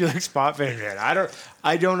huge Felix Potvin fan.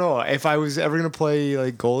 I don't know if I was ever going to play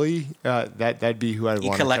like goalie, that'd be who I'd want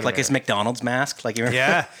You to collect like his McDonald's mask, like you remember?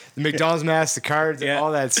 Yeah, the McDonald's mask, the cards, Yeah.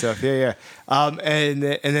 all that stuff. Yeah. And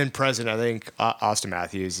then present, I think Austin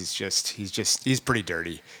Matthews is he's pretty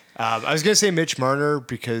dirty. I was gonna say Mitch Marner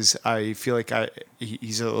because I feel like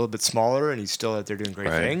he's a little bit smaller and he's still out there doing great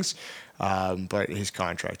Right. things. But his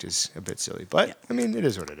contract is a bit silly. But I mean, it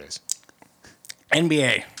is what it is.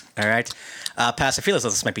 NBA. All right. Pass, I feel as though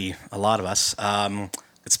this might be a lot of us.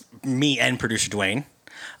 It's me and producer Dwayne.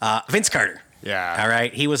 Vince Carter. Yeah. All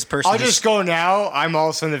right. He was the person. I'll just go now. I'm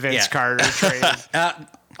also in the Vince Yeah. Carter train.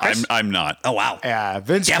 I'm not. Oh wow. Yeah,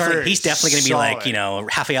 Vince Definitely, Carter. he's definitely going to be like, you know,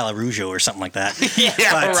 Rafael Arujo or something like that. Yeah,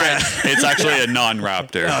 But, right. It's actually a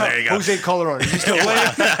non-Raptor. Oh, there you go. Jose Calderon. He's still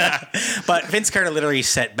playing. But Vince Carter literally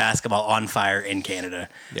set basketball on fire in Canada.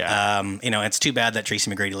 Yeah. You know, it's too bad that Tracy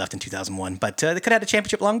McGrady left in 2001, but they could have had a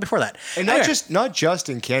championship long before that. And Anyway. not just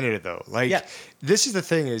in Canada though. Like Yeah. this is the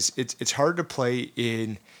thing is it's hard to play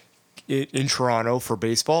in Toronto for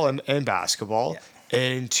baseball and basketball. Yeah.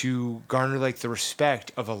 And to garner like the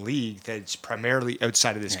respect of a league that's primarily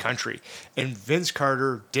outside of this country, and Vince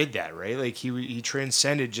Carter did that, right? Like he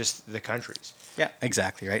transcended just the countries. Yeah,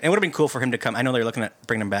 exactly, right. And it would have been cool for him to come. I know they were looking at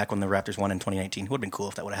bringing him back when the Raptors won in 2019. It would have been cool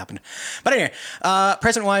if that would have happened. But anyway,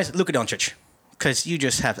 present-wise, Luka Doncic. Because you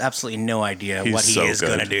just have absolutely no idea He's what he so is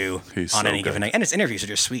going to good. do He's on so any given good. night. And his interviews are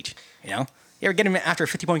just sweet, you know? You ever get him after a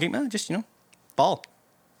 50-point game? Just, you know, ball,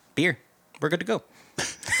 beer. We're good to go.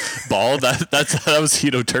 Ball? That was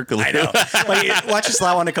Hito Turkoglu. I know. But you watch his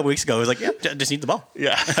slot one a couple weeks ago. It was like, yeah, just need the ball.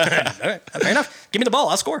 Yeah. All right, fair enough. Give me the ball.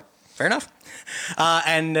 I'll score. Fair enough.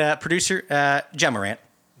 And producer Ja Morant,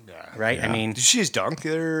 right? Yeah. I mean, Did you see his dunk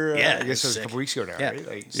there? Yeah, I guess it was a sick. couple weeks ago now, Yeah. right?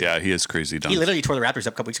 Like, Yeah, he is crazy dunks. he literally tore the Raptors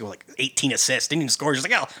up a couple weeks ago with like 18 assists. Didn't even score. Just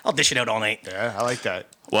like, oh, I'll dish it out all night. yeah, I like that.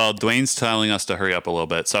 Well, Dwayne's telling us to hurry up a little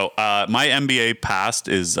bit. So my NBA past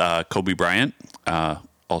is Kobe Bryant,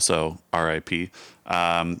 also RIP.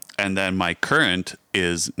 And then my current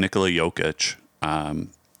is Nikola Jokic.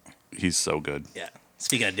 He's so good. Yeah.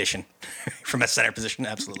 Speaking of addition from a center position,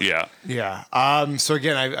 absolutely. Yeah. Yeah. So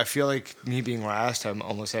again, I feel like me being last, I'm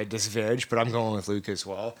almost at a disadvantage, but I'm going with Luke as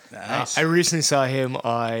well. Nice. I recently saw him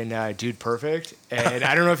on Dude Perfect, and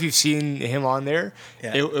I don't know if you've seen him on there.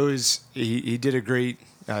 Yeah. It was he did a great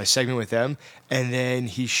segment with them, and then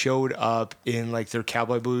he showed up in like their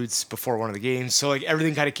cowboy boots before one of the games. So like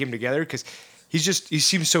everything kind of came together because he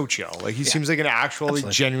seems so chill. Like he seems like an actually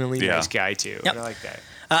Absolutely. genuinely Yeah. nice guy too. Yep. And I like that.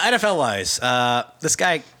 NFL-wise, this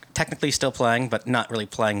guy technically still playing, but not really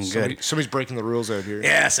playing good. Somebody's breaking the rules out here.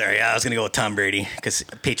 Yeah, sorry. I was going to go with Tom Brady because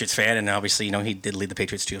Patriots fan, and obviously, you know, he did lead the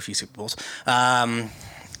Patriots to a few Super Bowls.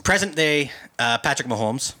 Present day, Patrick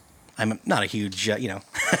Mahomes. I'm not a huge,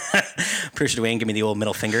 Producer Dwayne, give me the old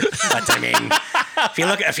middle finger. But I mean,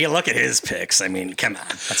 if you look at his picks, I mean, come on,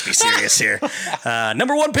 let's be serious here.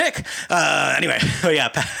 Number one pick. Anyway, yeah,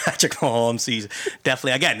 Patrick Mahomes. He's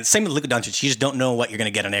definitely, again, same with Luka Doncic. You just don't know what you're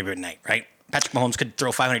going to get on every night, right? Patrick Mahomes could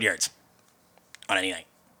throw 500 yards on any night.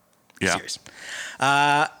 Yeah. Serious.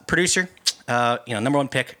 Producer, number one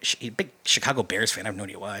pick, big Chicago Bears fan. I have no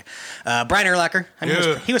idea why. Brian Urlacher. I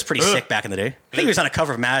mean, he was pretty sick back in the day. I think he was on a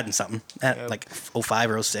cover of Madden something, like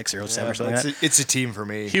 05 or 06 or 07 or something like that. It's a team for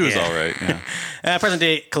me. He was Yeah. all right. Yeah. Present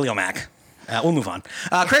day, Khalil Mack. We'll move on.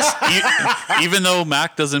 Chris? Even though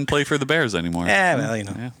Mac doesn't play for the Bears anymore. Yeah, well, you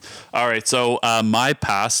know. Yeah. All right. So my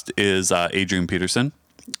past is Adrian Peterson.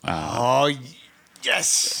 Oh,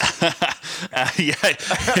 yes.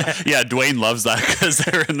 Yeah, Dwayne loves that because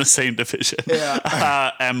they're in the same division.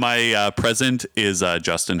 Yeah. And my present is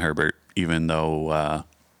Justin Herbert, even though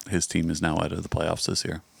his team is now out of the playoffs this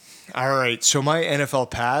year. All right. So my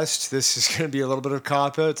NFL past, this is going to be a little bit of a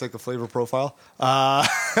cop-out. It's like a flavor profile.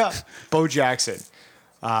 Bo Jackson.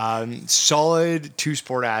 Solid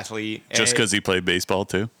two-sport athlete. Just because he played baseball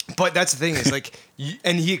too. But that's the thing is like,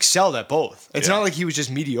 and he excelled at both. It's Yeah. not like he was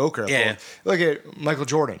just mediocre at Yeah. both. Look at Michael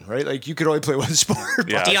Jordan, right? Like you could only play one sport. but-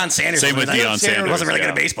 Yeah. Deion Sanders. Same with wasn't- Deion Sanders. Wasn't really good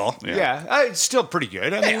yeah. at baseball. Yeah. Yeah, it's still pretty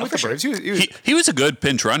good. I mean, yeah, with for the Braves, he was He was a good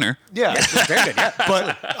pinch runner. yeah. Very good, yeah.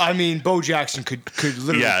 But I mean, Bo Jackson could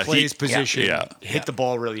literally Yeah, play he- his position, yeah. hit the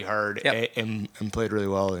ball really hard, Yep. and played really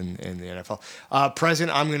well in the NFL.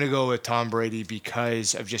 Present, I'm going to go with Tom Brady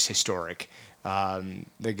because of just historic.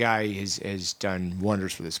 The guy has done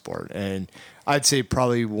wonders for the sport, and I'd say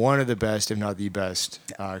probably one of the best, if not the best,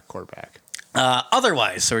 quarterback.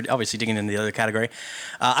 Otherwise, so we're obviously digging into the other category.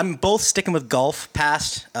 I'm both sticking with golf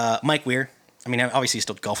past Mike Weir. I mean, obviously he's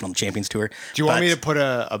still golfing on the Champions Tour. Do you want but- me to put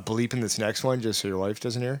a bleep in this next one just so your wife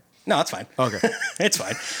doesn't hear? No, it's fine. Okay. It's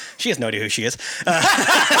fine. She has no idea who she is. Good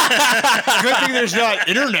thing there's not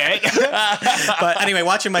internet. But anyway,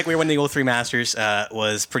 watching Mike Weir win the 03 Masters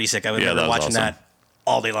was pretty sick. I remember that was watching awesome. that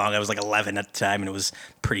all day long. I was like 11 at the time, and it was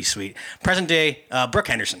pretty sweet. Present day, Brooke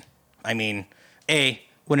Henderson. I mean, A,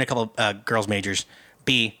 winning a couple girls' majors.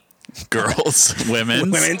 B, Girls, women's.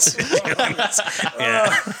 women's.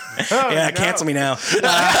 Yeah. Yeah, cancel me now.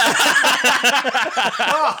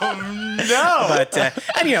 No. But,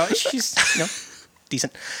 and, she's,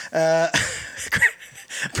 decent.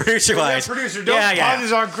 Producer-wise. Producer, don't pop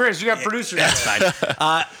this on Chris. You got producer. That's fine.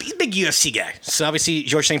 He's a big UFC guy. So obviously,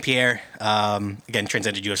 Georges St. Pierre, again,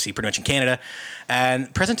 transcended UFC pretty much in Canada.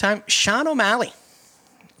 And present time, Sean O'Malley.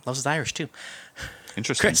 Loves his Irish, too.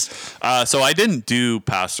 Interesting. Chris. So I didn't do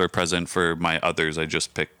past or present for my others. I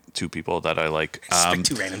just picked two people that I like. Pick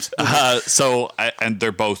two randoms. And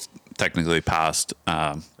they're both technically past.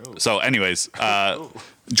 So anyways,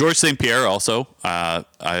 Georges St. Pierre also,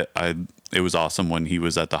 it was awesome when he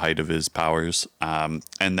was at the height of his powers. And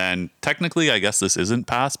then technically, I guess this isn't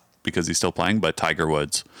past because he's still playing, but Tiger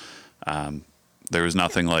Woods. There was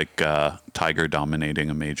nothing like Tiger dominating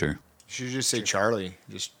a major. You should just say Charlie.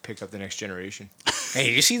 Just pick up the next generation. Hey,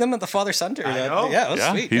 did you see them at the father-son tour? I know. Yeah, it was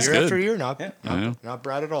Yeah, sweet. he's Year good. after year, not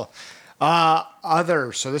bad at all.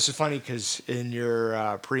 Other. So this is funny because in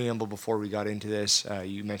your preamble before we got into this,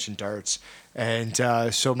 you mentioned darts. And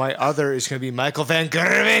so my other is going to be Michael van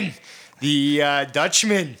Gerwen, the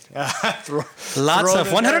Dutchman. Lots of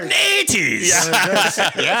 180s.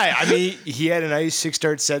 Yeah, I mean, he had a nice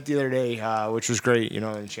 6-dart set the other day, which was great, in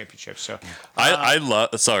the championship. So I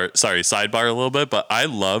love, sorry, sidebar a little bit, but I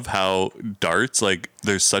love how darts, like,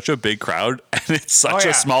 there's such a big crowd and it's such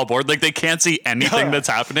a small board. Like, they can't see anything that's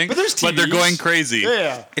happening, but they're going crazy.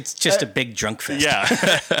 Yeah. It's just a big drunk fest. Yeah.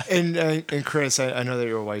 And Chris, I know that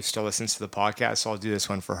your wife still listens to the podcast, so I'll do this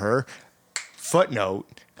one for her. Footnote.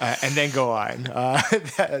 And then go on.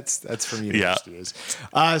 That's from you. Yeah.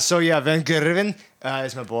 So Van Gerwen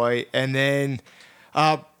is my boy, and then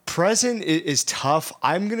present is tough.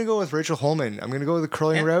 I'm gonna go with Rachel Holman. I'm gonna go with the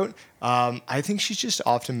curling route. I think she's just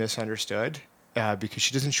often misunderstood. Because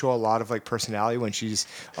she doesn't show a lot of personality when she's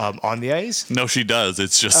on the ice. No, she does.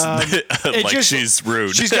 It's just she's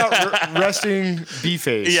rude. She's got resting B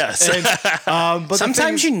face. Yes. And, but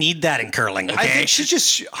Sometimes you need that in curling, okay? I think she's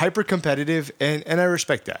just hyper competitive, and I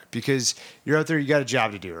respect that because you're out there, you got a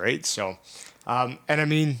job to do, right? So, and I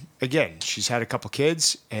mean, again, she's had a couple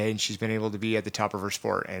kids, and she's been able to be at the top of her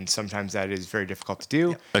sport, and sometimes that is very difficult to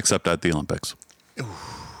do. Except at the Olympics.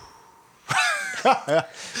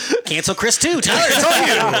 Cancel Chris too. Tyler, it's on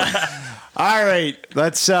you. All right,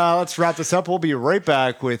 let's wrap this up. We'll be right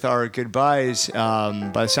back with our goodbyes.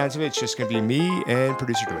 By the sounds of it, it's just going to be me and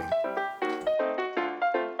producer Dwayne.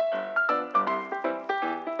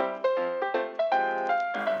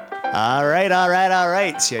 All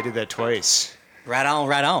right. See, I did that twice. Right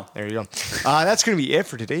on. There you go. That's going to be it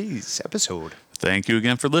for today's episode. Thank you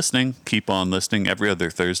again for listening. Keep on listening every other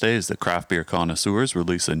Thursday as the Craft Beer Connoisseurs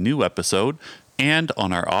release a new episode, and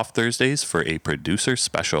on our off Thursdays for a producer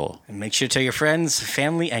special. And make sure to tell your friends,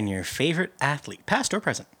 family, and your favorite athlete, past or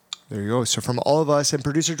present. There you go. So from all of us and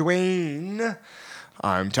producer Dwayne,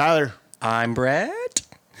 I'm Tyler. I'm Brett.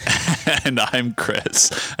 And I'm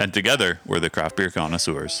Chris. And together, we're the Craft Beer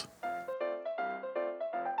Connoisseurs.